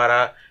EPI me tá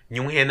cara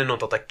nenhum rende não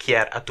tá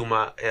quer a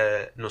turma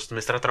nós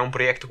tratar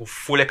projeto com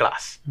full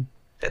classe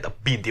é da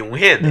 21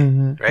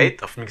 rende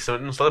right of me que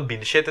não está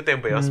 27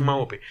 tempo é assim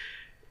mal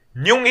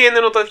nenhum rende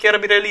não tá quer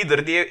virar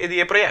líder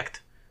de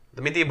projeto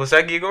também tipo você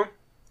aqui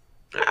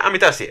a mim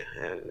tá assim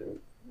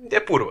é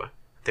puro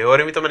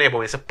teoria me também é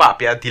bom esse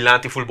papo é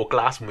dilante full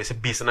classe mas esse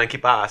bisa na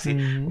equipe assim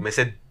mas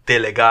esse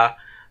delegar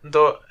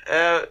então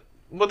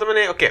vou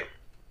também ok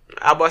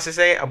a bossa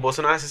sei a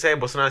bossa não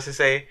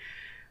sei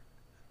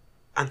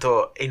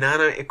então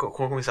inana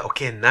como começar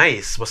ok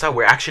nice você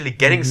we're actually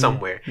getting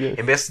somewhere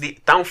em vez de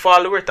tão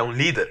follower tão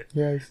leader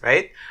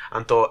right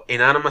então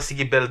inana mas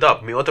seguir build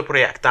up meu outro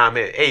projeto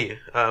também ei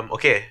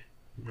ok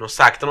nós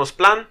saque nos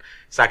plan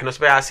saque nos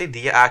assim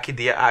dia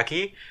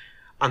aqui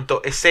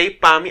então esse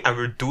para mim a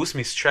reduce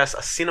my stress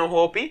assim não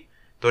hopi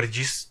dor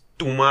diz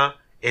tuma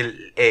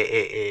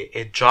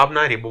el job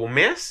na ribo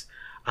mês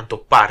então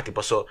parte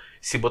passou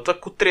se botar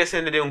com 3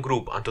 de um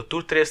grupo então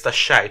tu 3 está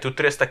shy tu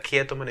 3 está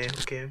quieto mané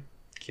ok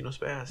que nos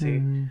vê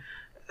assim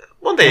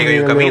bom te llega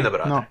em caminho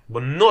brother bom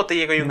não te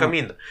llega em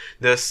caminho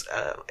dus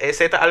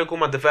esse é algo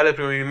como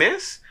develop em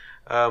mês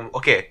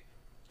ok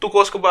tu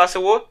cosco base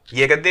o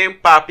llega de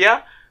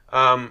papia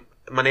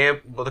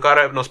mané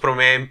botar nos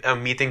promete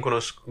meeting com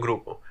os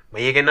grupo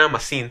mas llega na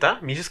macinta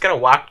me diz que era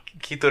walk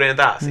que tu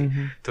renta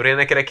assim tu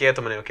renta que era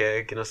quieto mané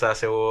ok que não está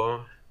se o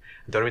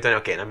dormitorio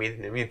ok na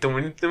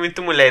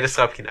tu mulher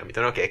sabe que na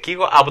então ok aqui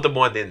go abota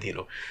bom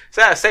dentro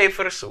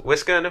cijfers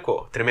wiskunde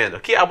ko tremendo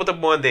aqui abota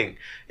bom ding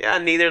ja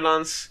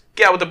Netherlands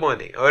que abota bom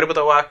ding agora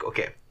bota wak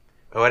ok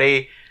agora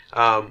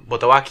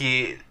bota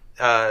waki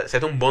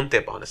c'est um bom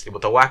tempo honestly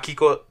bota waki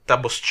ko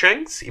tabo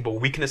strengths e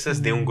weaknesses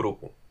de um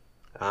grupo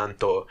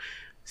então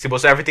se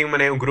você everything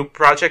mané um group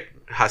project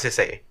hase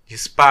sei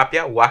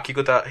dispapia waki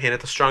ko ta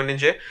heneta strong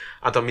ninja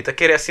então me tá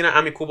querer assim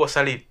a mi cubo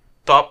sali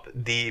top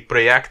de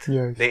projeto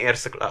de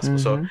eerste classe.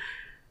 So,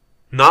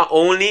 not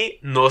only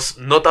nos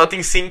não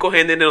tem 5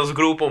 gente nos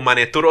grupos,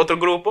 mas todo outro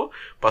grupo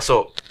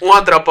passou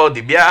dropout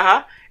de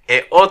viaja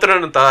e outro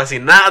não tá assim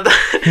nada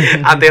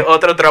até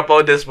outro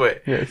dropout depois.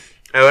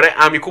 Agora,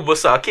 a mim cubo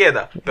só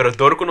queda. Pero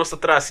dor que nós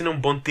trazendo um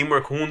bom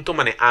teamwork junto,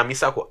 mane a mim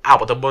saco,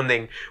 bota bom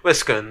nem,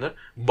 weskanda,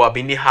 boa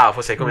bini half,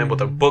 sei como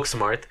bota book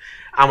smart,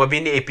 ama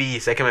bini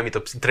API, sei como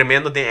mito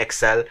tremendo de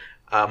Excel,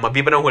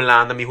 mabiba na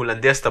Holanda, mi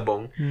holandês tá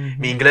bom,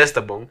 mi inglês tá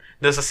bom.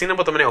 Então assim não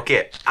bota mane,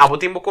 ok, abo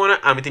team bocona,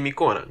 a mim time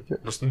cona,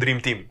 nós dream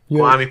team.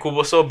 Com a mim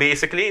cubo só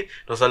basically,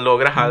 nós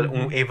logra hal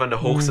van de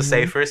hoogste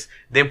cijfers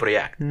den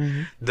project.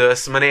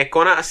 Dus mane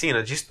cona assim,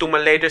 just tu uma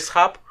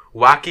leadership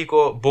Waki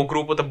ko bom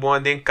grupo da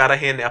bom den cada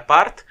gente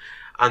apart,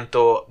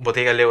 anto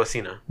botega leo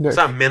assim, né? Yes.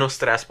 Sa menos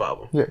stress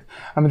pabo. Yes.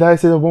 A medalha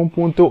é um bom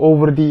ponto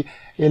over die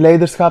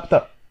leiderschap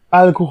tá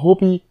algo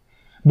hobby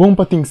bom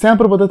para ting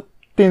sempre bota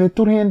tem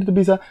tu gente tu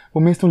bisa bom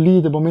mesmo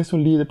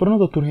líder, pero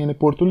não tu gente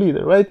por tu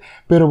líder, right?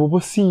 Pero bom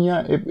assim,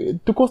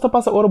 tu costa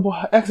passa hora bom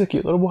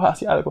execute, hora bom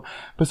assim algo.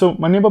 Pessoal,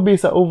 maneba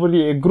bisa over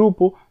die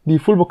grupo de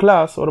futebol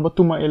class, hora bom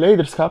tuma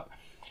leiderschap.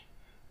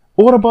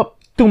 Hora bom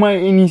toma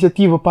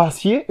iniciativa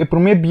passie e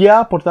prome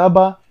bia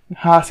portaba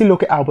hasi lo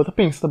que algo ta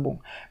pensa bom.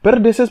 Pero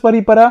desses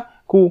para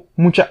ku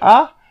mucha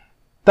a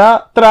ta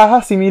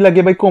traha si mi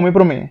lagi vai come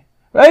prome.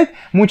 Right?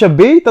 Mucha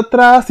B ta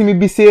traha si mi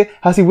bise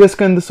hasi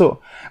weskando so.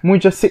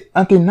 Mucha se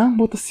ante não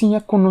bota sim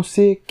a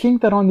conhecer quem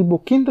tá onde bo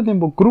quem tá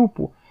dentro do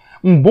grupo.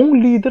 Bom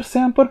líder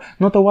sempre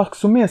não tá o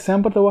assumir,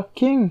 sempre tá o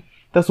quem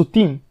tá seu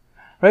team.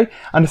 Right?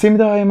 And the same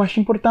time é mais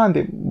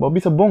importante.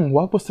 Bisa bom,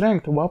 wapa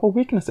strength, wapa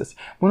weaknesses.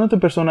 Bona tu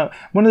persona,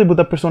 bona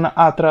de persona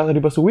A atrás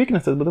riba su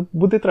weaknesses,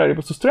 bota atrás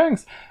riba su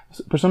strengths.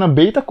 Persona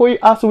B ta coi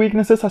a su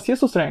weaknesses hacia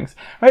su strengths.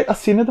 Right?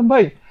 Assim é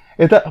também.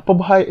 Eta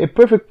pabahai é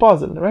perfect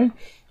puzzle, right?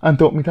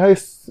 Então, me tá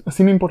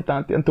assim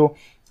importante. Então,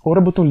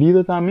 ora botar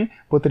líder também,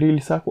 pode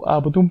realizar com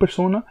a botar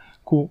persona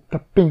que tá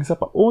pensa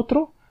para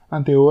outro,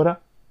 ante ora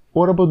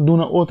botar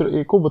duna outro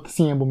e que botar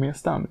sim é bom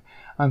mesmo também.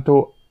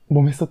 Então,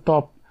 bom mesmo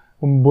top.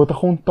 Bota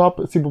com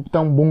top se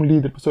botar bom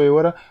líder. Pessoal,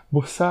 agora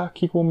você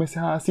aqui como se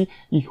assim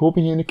e hope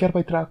que quer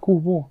vai trazer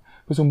cubo.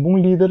 Pessoal, bom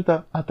líder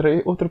tá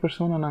atrai outra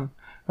pessoa não,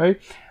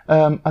 right?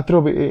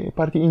 Atrove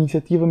parte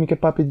iniciativa me que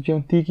papi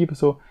de tiki,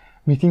 pessoal,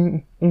 me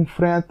tem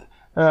friend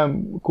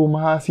como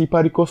assim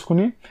para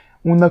coscone,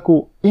 onde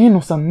que não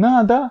sabe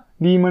nada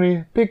de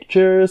mani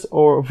pictures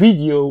or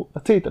video,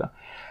 etc.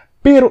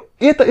 Pero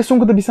esta é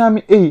que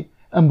bisami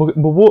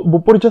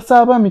bo por já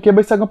sabe me que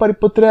vai sacar para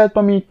portrait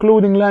para mi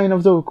clothing line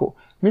of zoko.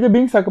 Mira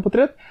bem saca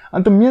portrait,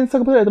 então minha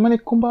saca portrait,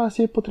 mas como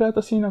assim portrait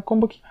assim na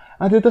como que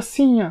até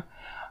assim,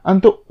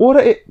 então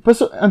ora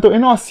então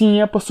não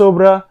assim para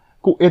sobra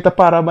ku eta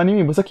para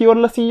bani você aqui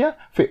ora assim,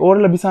 fe ora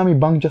la bisami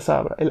bang já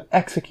sabe, ele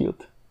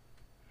execute.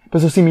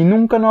 Pero se mi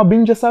nunca no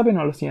bem já sabe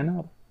não assim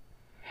nada.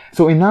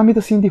 So em âmbito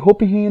assim de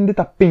hopi gente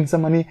tá pensa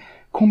mani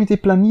como te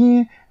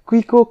planeie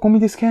como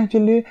te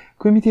schedule,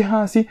 como te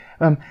hasi,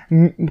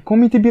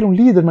 como te bir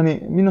líder mani,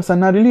 mi não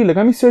sabe nada ali,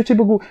 like mi search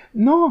bugu,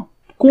 não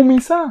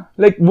começar,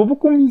 vou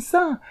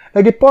começar,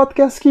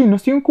 podcast aqui,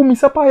 nós tínhamos que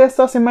começar para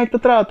essa semana que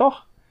tá atrás,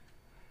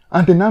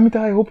 ante na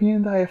mitad é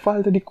opinião da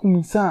falta de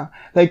começar,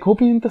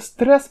 opinião da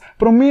stress,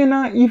 para mim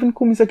não even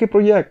começar que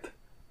projeto.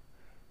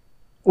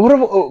 Ora,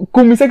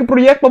 começar que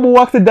projeto para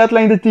boa que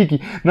deadline da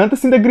tiki, não tá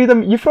sendo grita,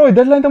 e Freud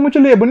deadline tá muito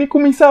leve, nem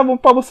começar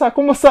para você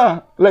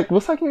começar,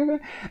 você que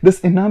das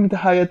na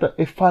mitad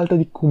é falta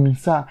de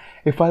começar,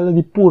 é falta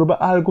de purba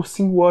algo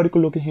sem worry com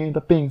o que a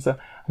gente pensa.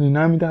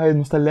 Dinâmica é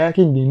nossa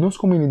leque de nossa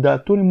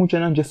comunidade. Tudo muita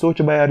gente já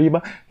solte vai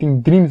arriba, tem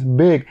dreams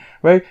big,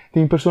 right?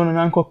 Tem pessoas que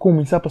não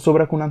começar para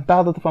sobrar com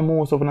nantada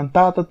famosa, ou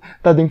nantada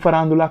tá den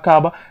farando lá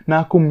acaba,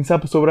 não começar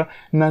para sobrar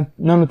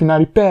não tem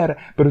nada pera,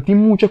 pero tem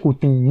muita que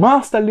tem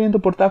mais talento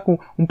por estar com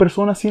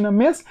pessoa assim na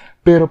mês,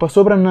 pero para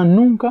sobrar não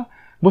nunca.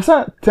 Você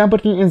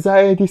sempre tem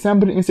anxiety,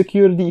 sempre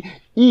insecurity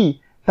e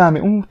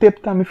também tip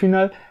também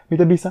final, me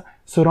tabisa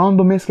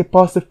surround mês que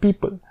positive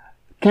people,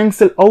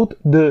 cancel out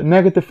the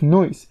negative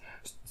noise.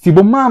 Si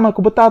bo mama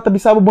ko batata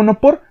bisaba bo na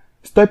por,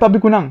 estoy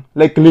pabi ko nang.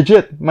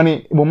 Legit.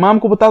 Mani, bo mama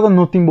ko batata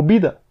no timbo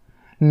vida.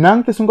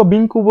 Nang te sunga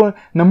binko bo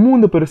na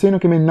mundo, pero sino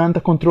que me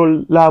nanta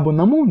control labo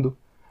na mundo.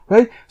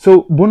 Right?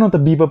 So, bo no ta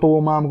biba pa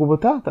bo mama ko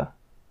batata.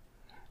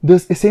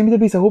 Dus, esse me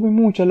bisa hobi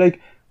mucha,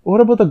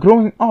 ora bota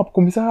growing up,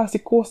 kumisa hasi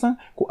kosan,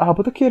 ko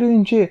bota kere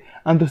dinche.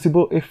 Ando si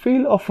bo,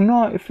 fail of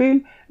no,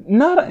 fail,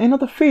 nada,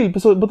 not a fail,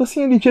 pero bota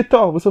sin dinche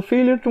to, so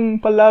failure tung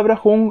palabra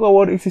honga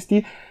or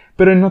existir,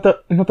 pero not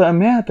a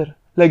matter.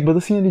 Bota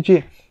assim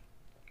de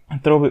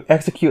então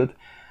execute.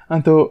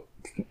 Então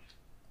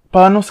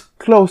para nos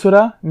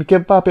clausura me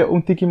quer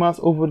papel tiki mais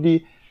over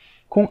de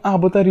com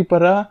bota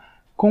reparar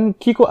com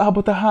kiko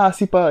bota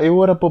hasi para eu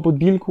ora para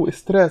deal com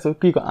stress ou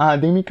kiko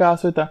de mi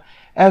caso está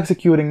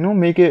executing no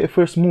make a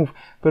first move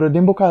pero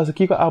dembo caso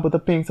kiko bota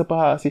pensa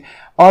para hasi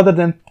other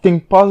than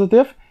think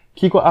positive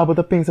kiko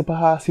bota pensa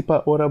para hasi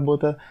para ora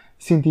bota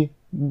sentir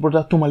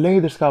bota toma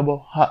leaders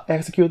cabo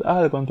execute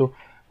algo então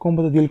como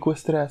pode deal com o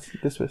stress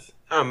depois?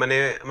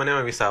 Mané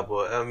avisabo.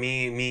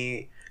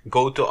 Mi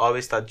go to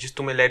always that just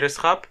to my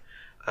leadership.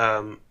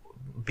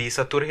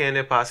 Bisa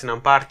turhene pasin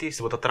ang party,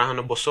 se bota trahan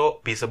no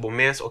boso, bisa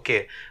bumes,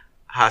 okay.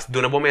 Has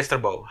duna bom mês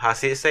trabalho.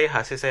 Hasisei.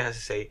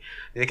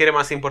 Ele quer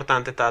mais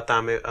importante tá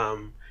também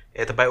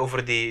vai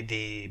over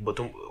de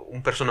botar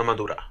persona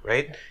madura,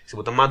 right? Se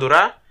botar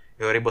madura,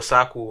 eu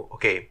rebosa com,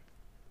 ok,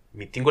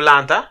 me tenho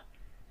lanta,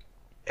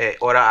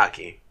 ora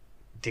aqui.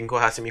 Tenho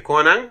hasi mi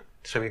konan,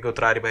 so mi ko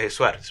trari ba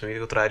hesuar, so mi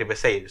ko trari ba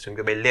sei, so mi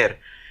ko ler.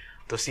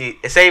 Então se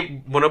esse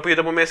bono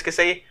pio mo mes que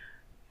sei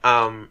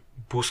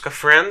busca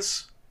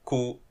friends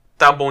ku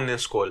tá bom na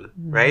escola,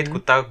 right? Ku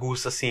tá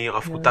gusta assim,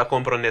 of ku tá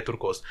compra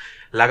networkos.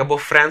 Laga bo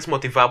friends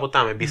motivabo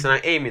também, bisa na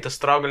mi tá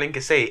struggling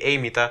que sei,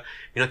 mi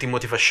não tem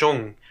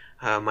motivação.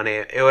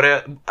 Mané,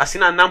 assim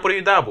não por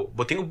ajudar,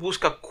 bo tenho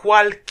busca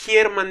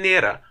qualquer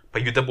maneira para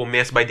ajudar bo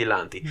mes by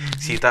dilante.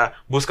 Se tá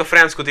busca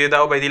friends ku te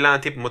ajudar by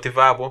dilante,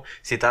 motivabo,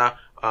 se tá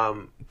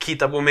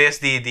kita bo mes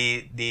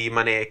de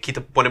mané, kita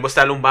pone bo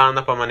estar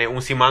banda para mané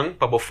simang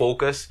para bo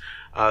focus,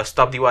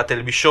 stop de wa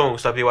televisão,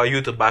 stop de wa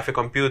YouTube, ba fe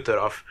computer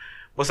of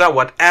bosa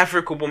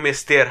whatever ku bo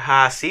mes ter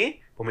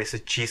hasi, bo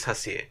mes cheese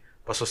hasi.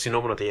 Paso si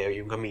no te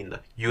yung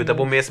caminda. You da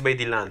bo mes by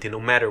dilante, no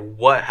matter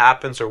what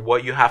happens or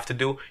what you have to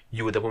do,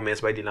 you da bo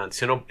mes by dilante.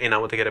 Si no ina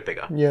mo te quer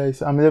pegar.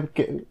 Yes, a mim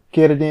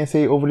quer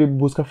dizer over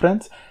busca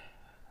friends.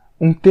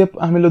 Tip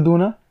a mim lo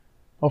duna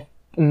of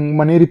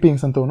maneira de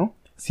pensar então, não?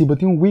 Se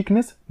você tem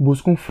weakness,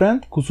 busca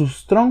friend com seus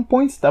strong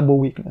points tá bo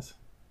weakness.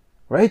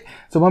 Right?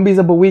 So man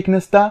bisa bo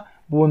weakness tá,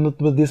 bo not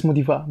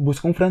desmotivar,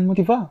 busca friend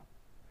motivar.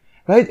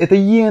 Right? Ito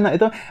yena,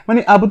 ito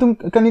mani abutung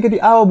kanika di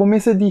awa bo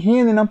mesa di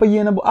hene nang pa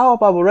yena bo awa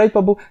pa bo right pa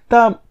bo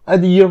ta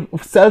at your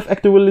self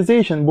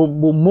actualization bo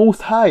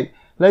most high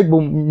like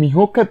bo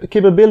miho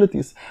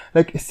capabilities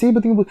like se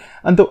bating bo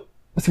anto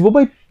se bo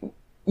bay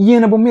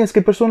yena bo mes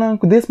que persona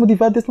ko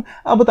desmotivar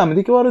abotame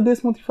di que waro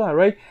desmotivar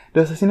right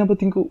das assim na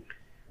bating ko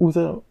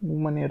usa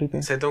maneira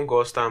de se don't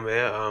gosto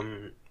também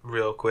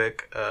real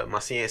quick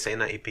mas sim essa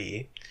na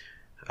EP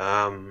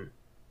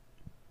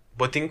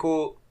boting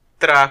ko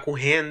tra com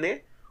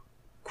hene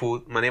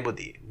ku manebo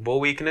di bo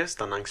weakness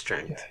tanang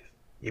strength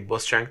e bo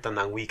strength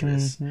tanang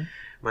weakness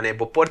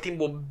manebo portin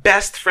bo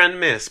best friend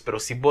miss pero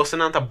si bo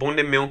não tá bom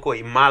de meonco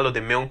e malo de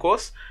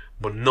meoncos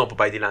bo no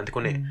pa dilante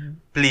com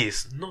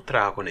please no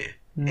tra com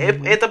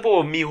eta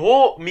bo mi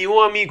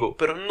amigo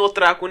pero no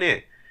tra com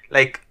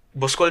like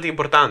bo escolta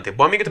importante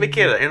bo amigo te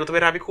queda não te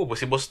rabi cubo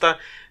se bo está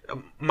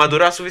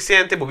madurar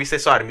suficiente bo viste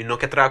sar mi no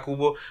que tra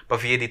cubo pa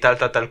via di tal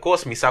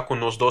cos mi sa con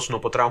nos dos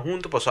no potrá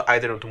junto paso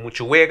either no tu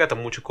mucho huega ta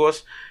mucho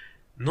cos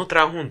no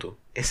tra junto.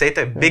 Ese es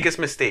el biggest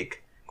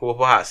mistake que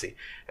vos haces.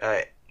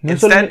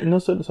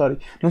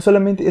 No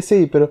solamente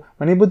ese, pero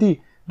manebo di,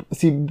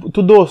 si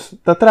tu dos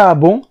tá tra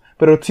bom,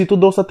 pero si tu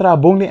dos tá tra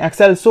bom nem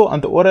Excel só,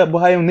 então ora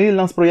vos hay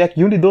Nederlands project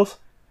de dos.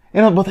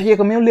 E não botar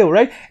com meu leu,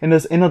 right?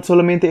 E não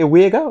solamente é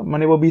wega,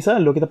 manebo bisa,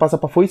 lo que tá passa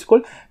para foi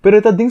escola,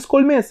 pero tá dentro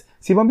escola mes.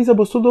 Se vão bisa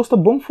vos tu dos tá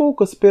bom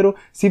focus, pero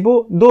se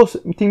vos dos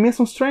tem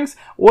mesmo strengths,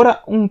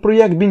 ora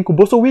project bem com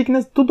vos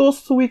weakness, tu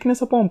dos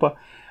weakness a pompa.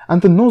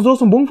 Então, nós dois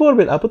bom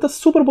voorbeeld. Apa tá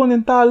super bom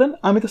em talen,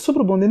 a mim tá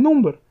super bom em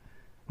número.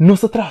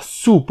 Nós tá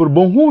super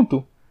bom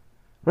junto.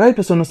 Right?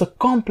 Pessoal, nós tá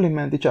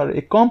complement each other.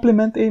 E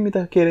complement é me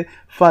tá querer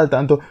falta.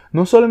 Então,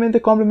 não somente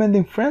complement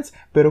em friends,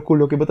 pero com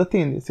o que você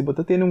tem. Se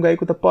você tem guy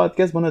que tá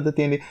podcast, você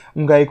tem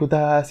guy que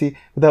tá assim,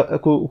 que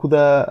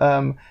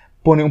tá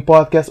põe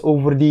podcast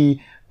over the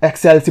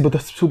Excel, se você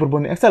super bom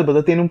em Excel,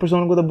 você tem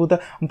pessoa que tá bota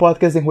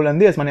podcast em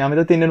holandês, mas a mim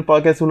tá tendo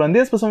podcast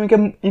holandês, pessoal que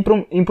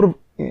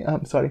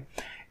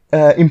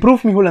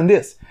improve mi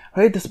holandês.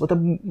 Right? Das bota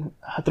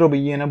hatrobe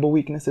yena bo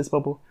weaknesses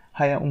papo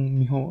haya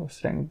miho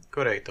strength.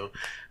 Correcto.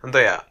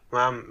 Então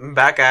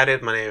back at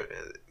it, mane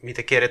mi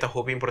te quer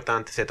hobby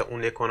importante, seta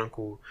lekon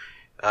ku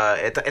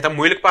eta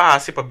moeilijk para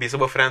hasi para bisa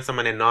bo friends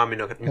mane no mi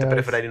te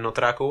preferi no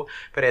traco,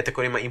 pero eta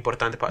coisa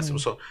importante para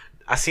so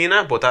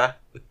asina bota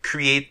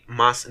create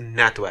mass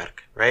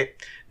network, right?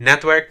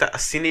 Network tá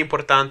asina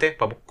importante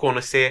para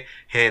conhecer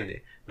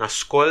gente. Na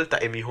escola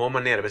é a melhor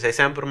maneira. Você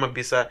sempre uma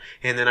bisa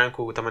generan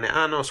que também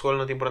não, escola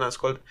não é importante,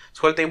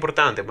 escola é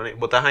importante,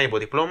 botar aí o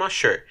diploma,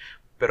 sure.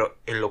 Pero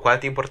em lo qual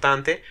é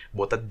importante,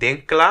 botar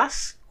dentro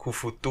classe com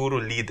futuro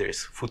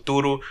líderes,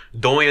 futuro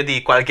dono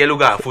de qualquer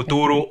lugar,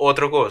 futuro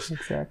outra coisa.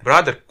 Exactly.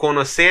 Brother,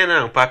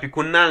 conhecendo, papi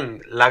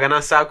kunang, laga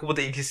na saco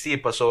botar existir,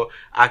 passou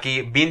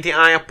aqui 20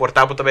 anos,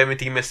 portar também me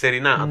tinha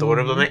mesterina, então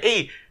agora também,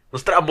 ei,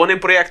 nós trabalhamos em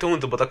projeto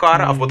junto, botar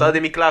cara, a botar de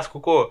minha classe,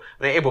 cuco,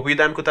 né? Vou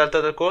pedir me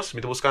tal coisa, me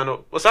tô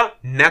buscando, você,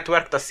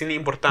 network tá sendo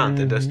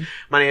importante, então,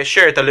 mas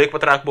share tá leuk para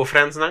trabalhar com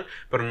friends não,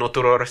 pero não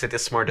tudo hora ser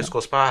smart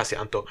coisas para assim,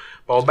 então,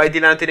 para vai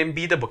dilante em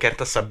vida, vou querer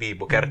tá saber,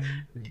 vou querer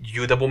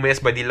ajuda bom mês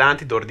vai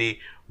dilante, dor de,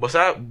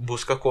 você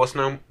busca coisas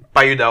não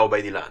para ajudar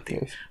vai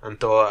dilante,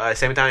 então,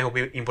 sempre também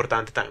é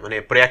importante também,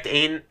 mas projeto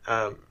em,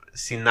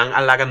 se não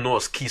alaga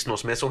nós, quis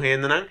nós mesmo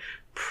renda não,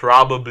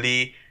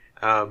 probably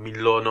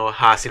milo no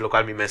hasi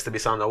local mi mestre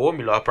bisando o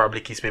milo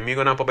probably kis mi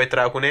amigo na papai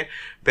trago ne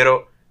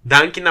pero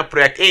danki na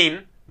project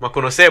ein ma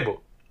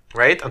conocebo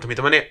right anto mi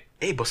tamane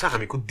ei bossa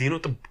amigo dino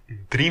to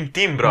dream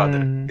team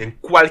brother en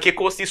qualquer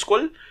coisa de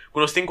escola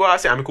quando nós tenho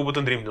assim amigo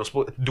botam dream nós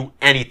do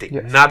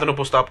anything nada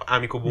no stop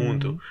amigo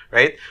bunto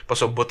right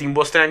passo botim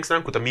bo strengths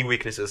na com mi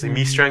weaknesses e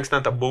mi strengths na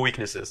ta bo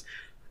weaknesses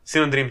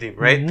Sino dream team,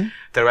 right?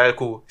 Terwijl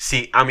ku,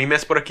 si a mí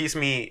mes por aquí es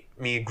mi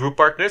group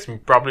partners,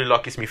 probably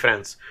lucky is mi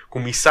friends. Ku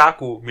mi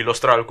saco, mi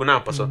lostral ku na,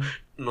 paso,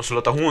 no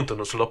solo ta junto,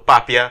 no solo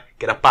papia,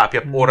 que era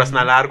papia, horas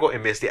na largo,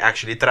 en vez de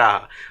actually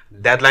trabaja.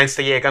 Deadlines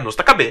te llega, no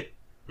está cabe,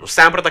 no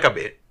sempre ta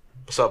cabe.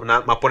 So,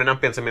 ma ponen a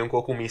pensar mesmo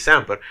com mi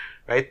sempre,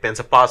 right?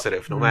 Pensa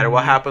positive, no matter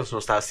what happens, não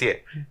está assim.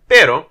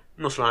 Pero,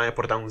 não se vai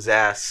portar um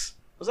 10,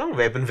 não se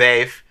vai um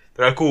 5,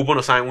 terwijl Cuba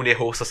não sai de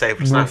hoogste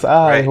cijfers. Nos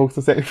A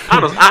hoogste cijfers.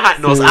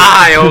 Nos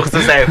A é hoogste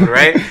cijfer,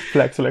 right?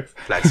 Flex.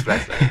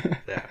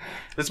 Yeah.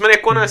 Dus maar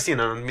ik kon assim,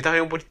 me tá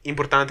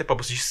importante para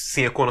você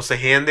se conhecer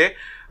gente,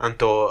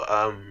 então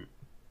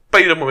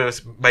para ir mais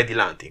vai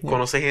adiante.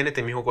 Conhecer gente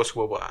tem mesmo coisa que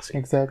boa assim.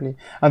 Exactly.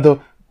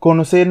 Então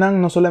conocer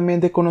não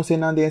somente conocer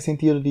nada em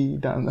sentido de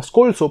da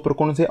escola só, pero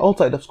conocer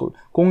outside of school.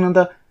 Com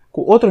nada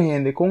com outra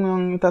gente, com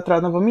não tá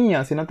atrás da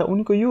família, se não tá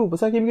único eu,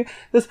 você que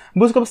dus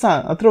busca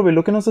bastante, atrove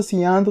lo que nós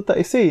fazendo tá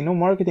esse, no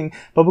marketing,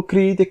 para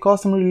criar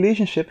customer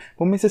relationship,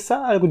 para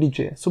necessário algo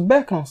de so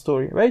background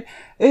story, right?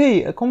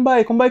 Hey, come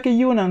by que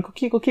you não,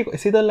 kiko,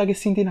 esse dá lá que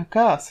senti na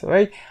casa,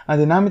 right? A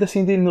dinâmica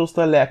senti nos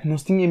tá lá,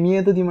 nós tinha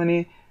medo de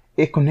maneira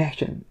e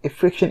connection, e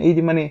friction e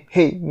de maneira,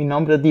 hey, meu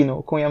nome é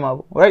Dino, como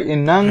chamava, right? E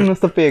não nos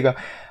tá pega,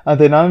 a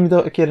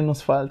dinâmica que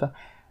nos falta.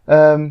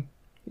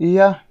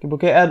 Ja,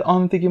 porque add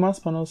on tiki mas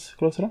para nós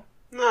closer?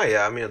 Não,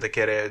 ja, a mim te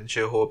quer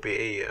de hope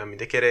e a mim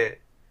te quer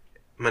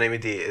me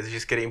di, é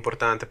just que é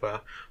importante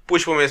para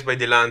push por mês vai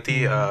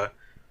dilante,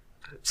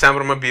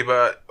 sempre uma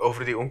biba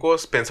over die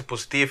uncos, pensa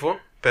positivo,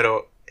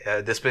 pero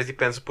depois de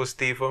pensa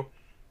positivo,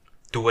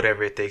 do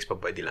whatever it takes para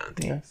vai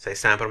dilante. Yes. Sei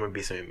sempre uma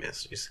bisa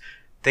mês. Just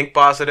think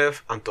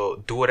positive,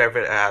 então do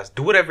whatever it has,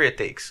 do whatever it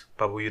takes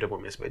para vai ir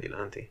por mês vai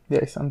dilante.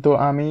 Yes, então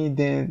a mim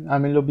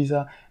lo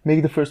bisa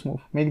make the first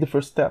move, make the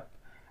first step.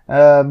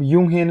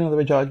 Yung hen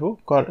na judge bo,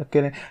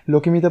 que lo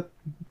que me da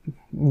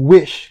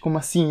wish como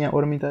assim,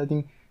 ora me da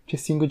tem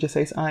 5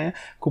 6 anos,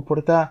 que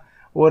porta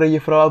ora je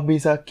vrouw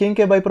bisa quem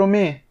que vai para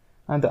mim.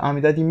 Então a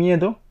mim dá de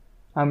medo,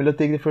 a mim lo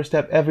take the first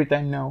step every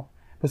time now.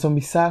 Mas um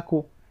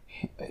bisaco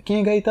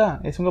quem é gaita?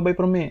 É um vai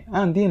para mim.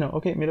 Dino,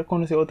 ok, me lo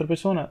conhece outra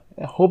pessoa,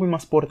 hobby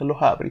mas porta lo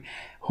abre.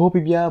 Hobby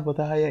via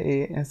bota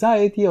é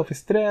anxiety, of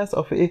stress,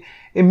 of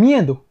é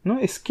medo, não?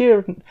 É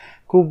scared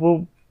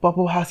que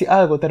papo hasi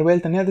algo,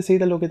 terwel tanel de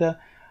seita lo que tá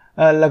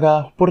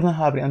laga porta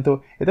na abre.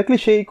 Então, é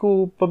clichê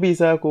que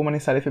pabisa que mani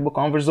sale Facebook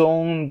comfort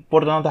zone,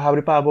 porta na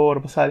abre para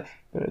bor passar,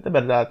 pero é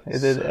verdade.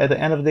 At the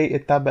end of the day,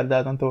 é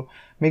verdade. Então,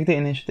 make the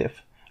initiative.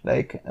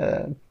 Like,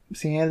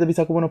 se ainda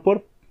bisa que não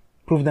por,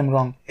 prove them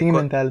wrong. Tem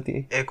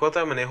mentality. É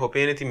conta, mane, hope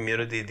ainda tem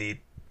medo de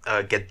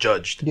get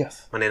judged.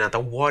 Yes. Mane, não tá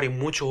worry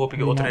muito hope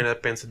que outra ainda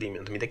pensa de mim.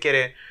 Então, me te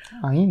quer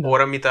ainda.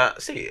 Ora me tá,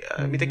 sim,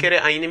 me te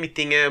quer ainda me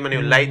tinha,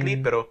 mane, lightly,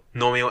 pero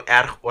não é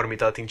erg, ora me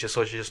tá tinha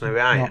só 19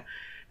 anos.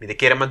 Me te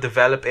quer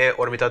develop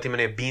ora me tá tinha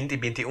mane 20,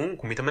 21,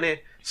 como me tá mane,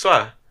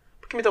 só.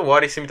 Porque me tá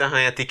worry se me tá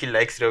ganha tiki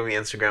likes no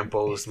Instagram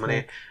post,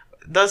 mane.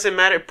 Doesn't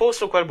matter,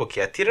 post lo qual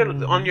boquia, tira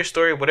on your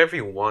story whatever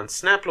you want,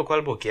 snap lo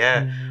qual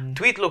boquia,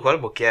 tweet lo qual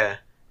boquia.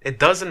 It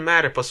doesn't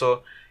matter,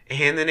 paso,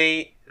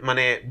 gente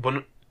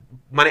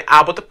mane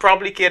abota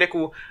probably quer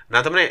que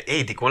nada mane,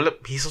 hey, di quando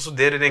hizo su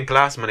dere in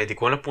class, mane, di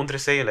quando puntre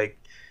say like,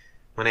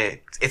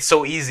 mane, it's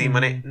so easy,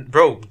 mane,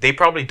 bro, they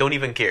probably don't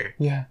even care.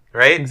 Yeah.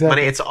 Right? Exactly.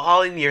 Mane, it's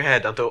all in your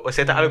head. Anto, o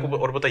seta algo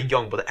or bota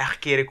young, bota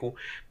echt quer que,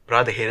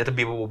 bro, de gente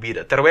bibo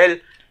bobida.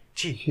 Terwijl,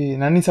 Sim,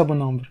 não sabe o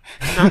nome.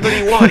 Não tô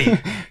nem worry,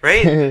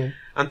 right?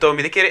 Então,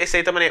 me quer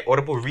esse também,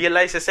 ora vou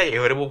realize esse,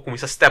 ora vou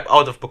começar a step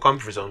out of the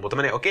comfort zone. Bota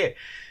também, ok,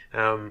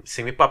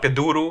 se me papo é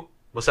duro,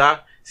 você,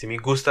 se me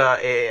gusta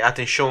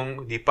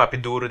atenção de papo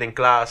duro em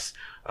classe,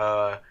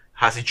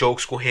 fazer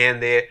jokes com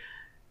gente,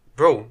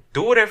 bro,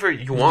 do whatever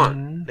you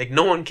want. Like,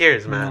 no one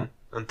cares, man.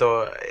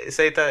 Então,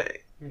 esse tá,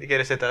 me quer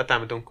esse tá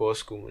também um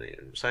coisa com,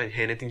 sabe,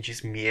 gente tem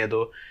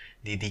medo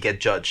de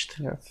get judged.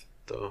 Yes.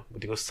 Então, eu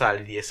digo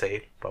sair disso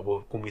aí para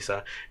começar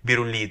a vir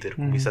líder,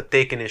 começar a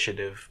take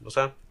initiative,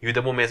 sabe? E o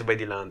demo mesmo vai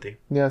dilante.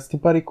 Yes,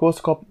 tipo para coisa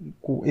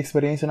com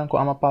experiência não com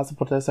ama passa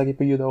por essa aqui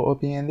para ajudar o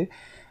opinião.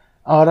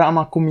 Agora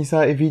ama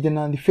começar a vídeo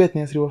na de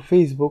fitness no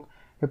Facebook,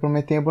 eu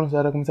prometo tempo nós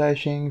era começar a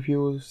 100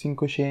 views,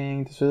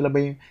 500, isso lá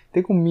bem,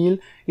 tem com 1000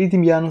 e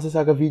também nós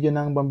saca vídeo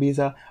na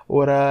bambisa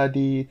hora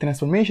de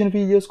transformation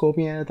videos, que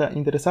opinião tá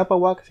interessado para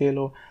o que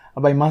lo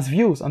vai mais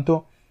views.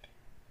 Então,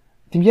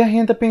 também a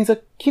gente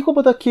pensa que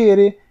como tá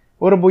querer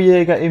ora vou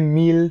chegar a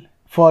 1000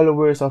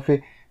 followers ou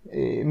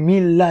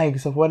 1000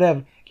 likes ou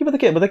whatever. Que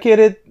bata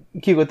querer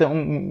que gota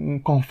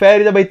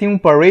confere da vai ter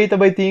parade da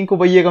vai ter que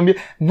vai chegar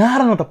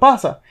nada não tá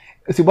passa.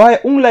 Se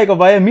vai like ou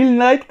vai 1000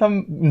 like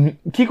tam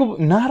que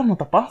nada não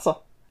tá passa.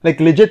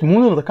 Like legit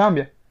mundo não tá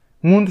cambia.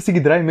 Mundo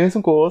sigue drive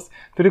mesmo com os.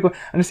 Tu digo,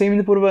 não sei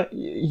ainda por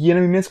ir na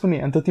mesmo com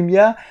ele. Então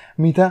timbia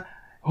me tá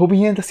hobby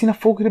gente assim na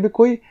foco de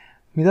coi.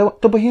 Me dá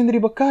topa gente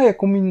riba caia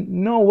como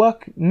não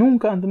wak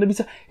nunca então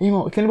bisa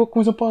irmão eu quero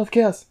começar um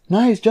podcast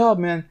nice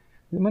job man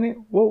mane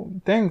wow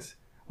thanks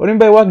Orin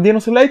by wag di no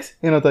sa likes,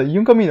 ta,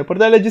 yung camino. Por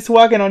dala just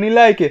wag no ni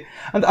like.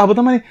 Ant abo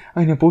ta mani,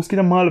 ay na post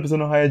kita mal person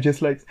no haya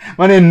just likes.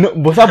 Mani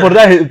bosa por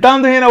dala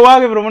tanto hena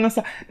wag pero mano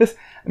sa. Des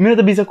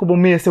minata bisa ko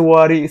bumi se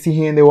wari si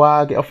hende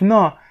wag of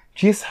no.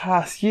 Just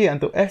has ye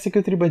anto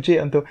execute budget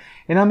anto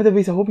enamita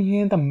bisa hoping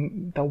henta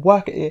ta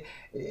wag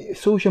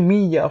social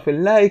media of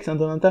likes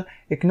anto nanta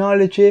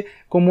acknowledge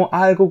como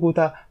algo que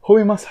ta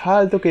hobby más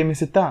alto que me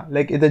está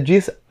like it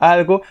just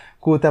algo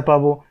que ta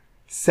pavo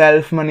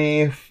self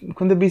money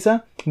quando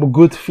bisa bo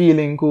good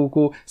feeling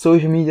ku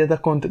social media ta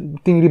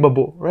ting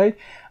ribabo right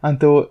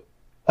anto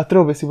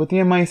atrobe si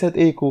botinha mindset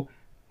ku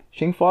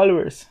 100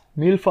 followers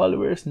 1000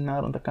 followers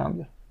naron ta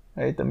cambia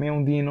right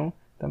também dino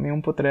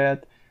também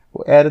portrait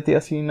o edit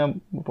assim na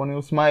pone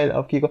o smile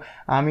ao Kiko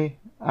ami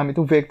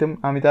tu victim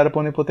ami tara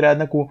pone portrait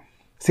na ku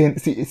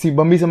si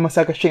bambisa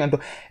masaka chega então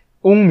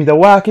me dá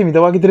waki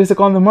 3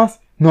 segundos mais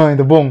não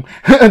ainda bom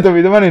então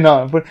me dá mano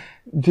não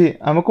de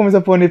ama começa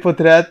a pôr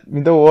portrait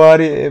me dá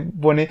worry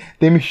pone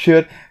tem meu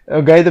shirt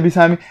o guy da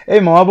bisami ei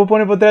mas abo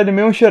pone portrait de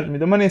meu shirt me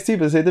dá mano assim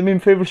você tem meu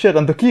favorite shirt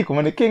então Kiko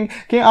mano quem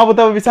abo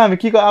tava bisami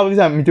Kiko abo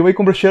bisami me vai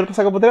comprar shirt para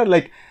sacar portrait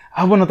like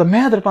abo não tá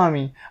merda para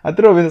mim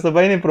atro vendo essa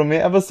vai nem pro meu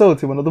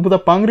episode se não botar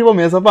pangri para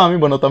mesa para mim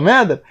não tá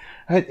merda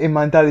é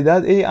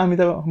mentalidade e a mim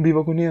tá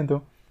viva com isso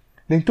então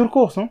tem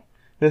turcos não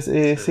das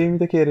se me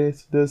tá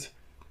queres das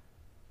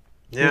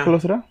yeah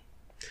colocar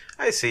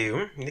I see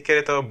you ni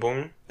querer tá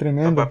bom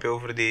tremendo papel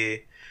over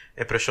de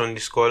pressão de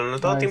escola não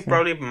tá tem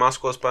probably mais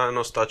coisas para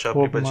nos touch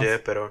up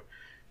budget pero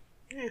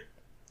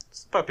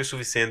papel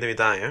suficiente me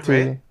dá right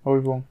sim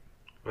oi bom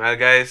well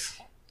guys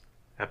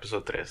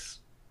episode 3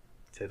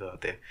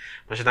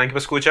 mas já tá aqui para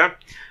escutar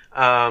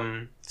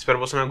espero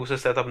que você não goste do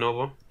setup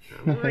novo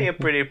é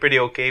pretty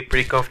okay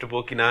pretty comfortable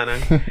aqui nada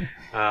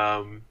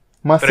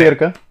mais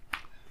cerca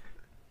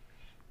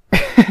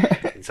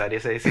inside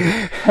esse sim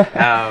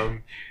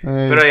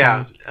pero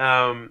yeah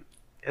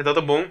é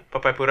tudo bom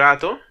papai por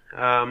rato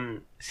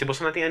se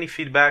você não tem any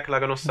feedback lá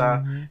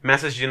nossa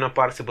message de uma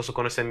parte se você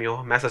conhece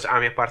melhor message a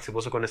minha parte se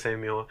você conhece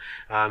melhor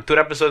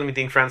toda pessoa me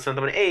tem friends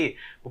também ei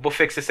vou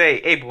fix isso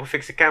aí ei vou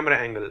fix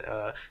camera angle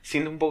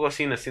sinto um pouco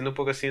assim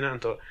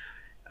então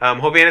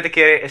hobby te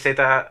quer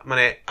essa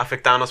mané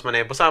afetar-nos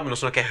mané você sabe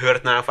não quer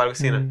hurt nada falo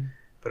assim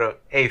pero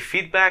hey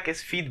feedback é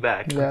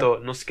feedback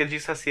então não se quer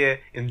dizer se é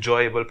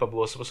enjoyable para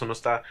você não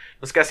está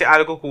não se quer ser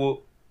algo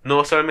que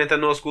não somente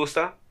nos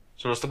gusta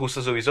se não te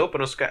gusta sowieso pero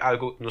não se quer dar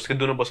algo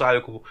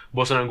que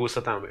você não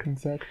gusta também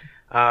exactly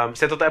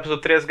se é todo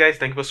episode 3 guys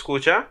thank you por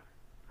escutar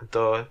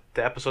então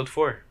até episode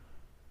 4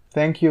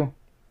 thank you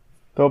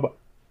toba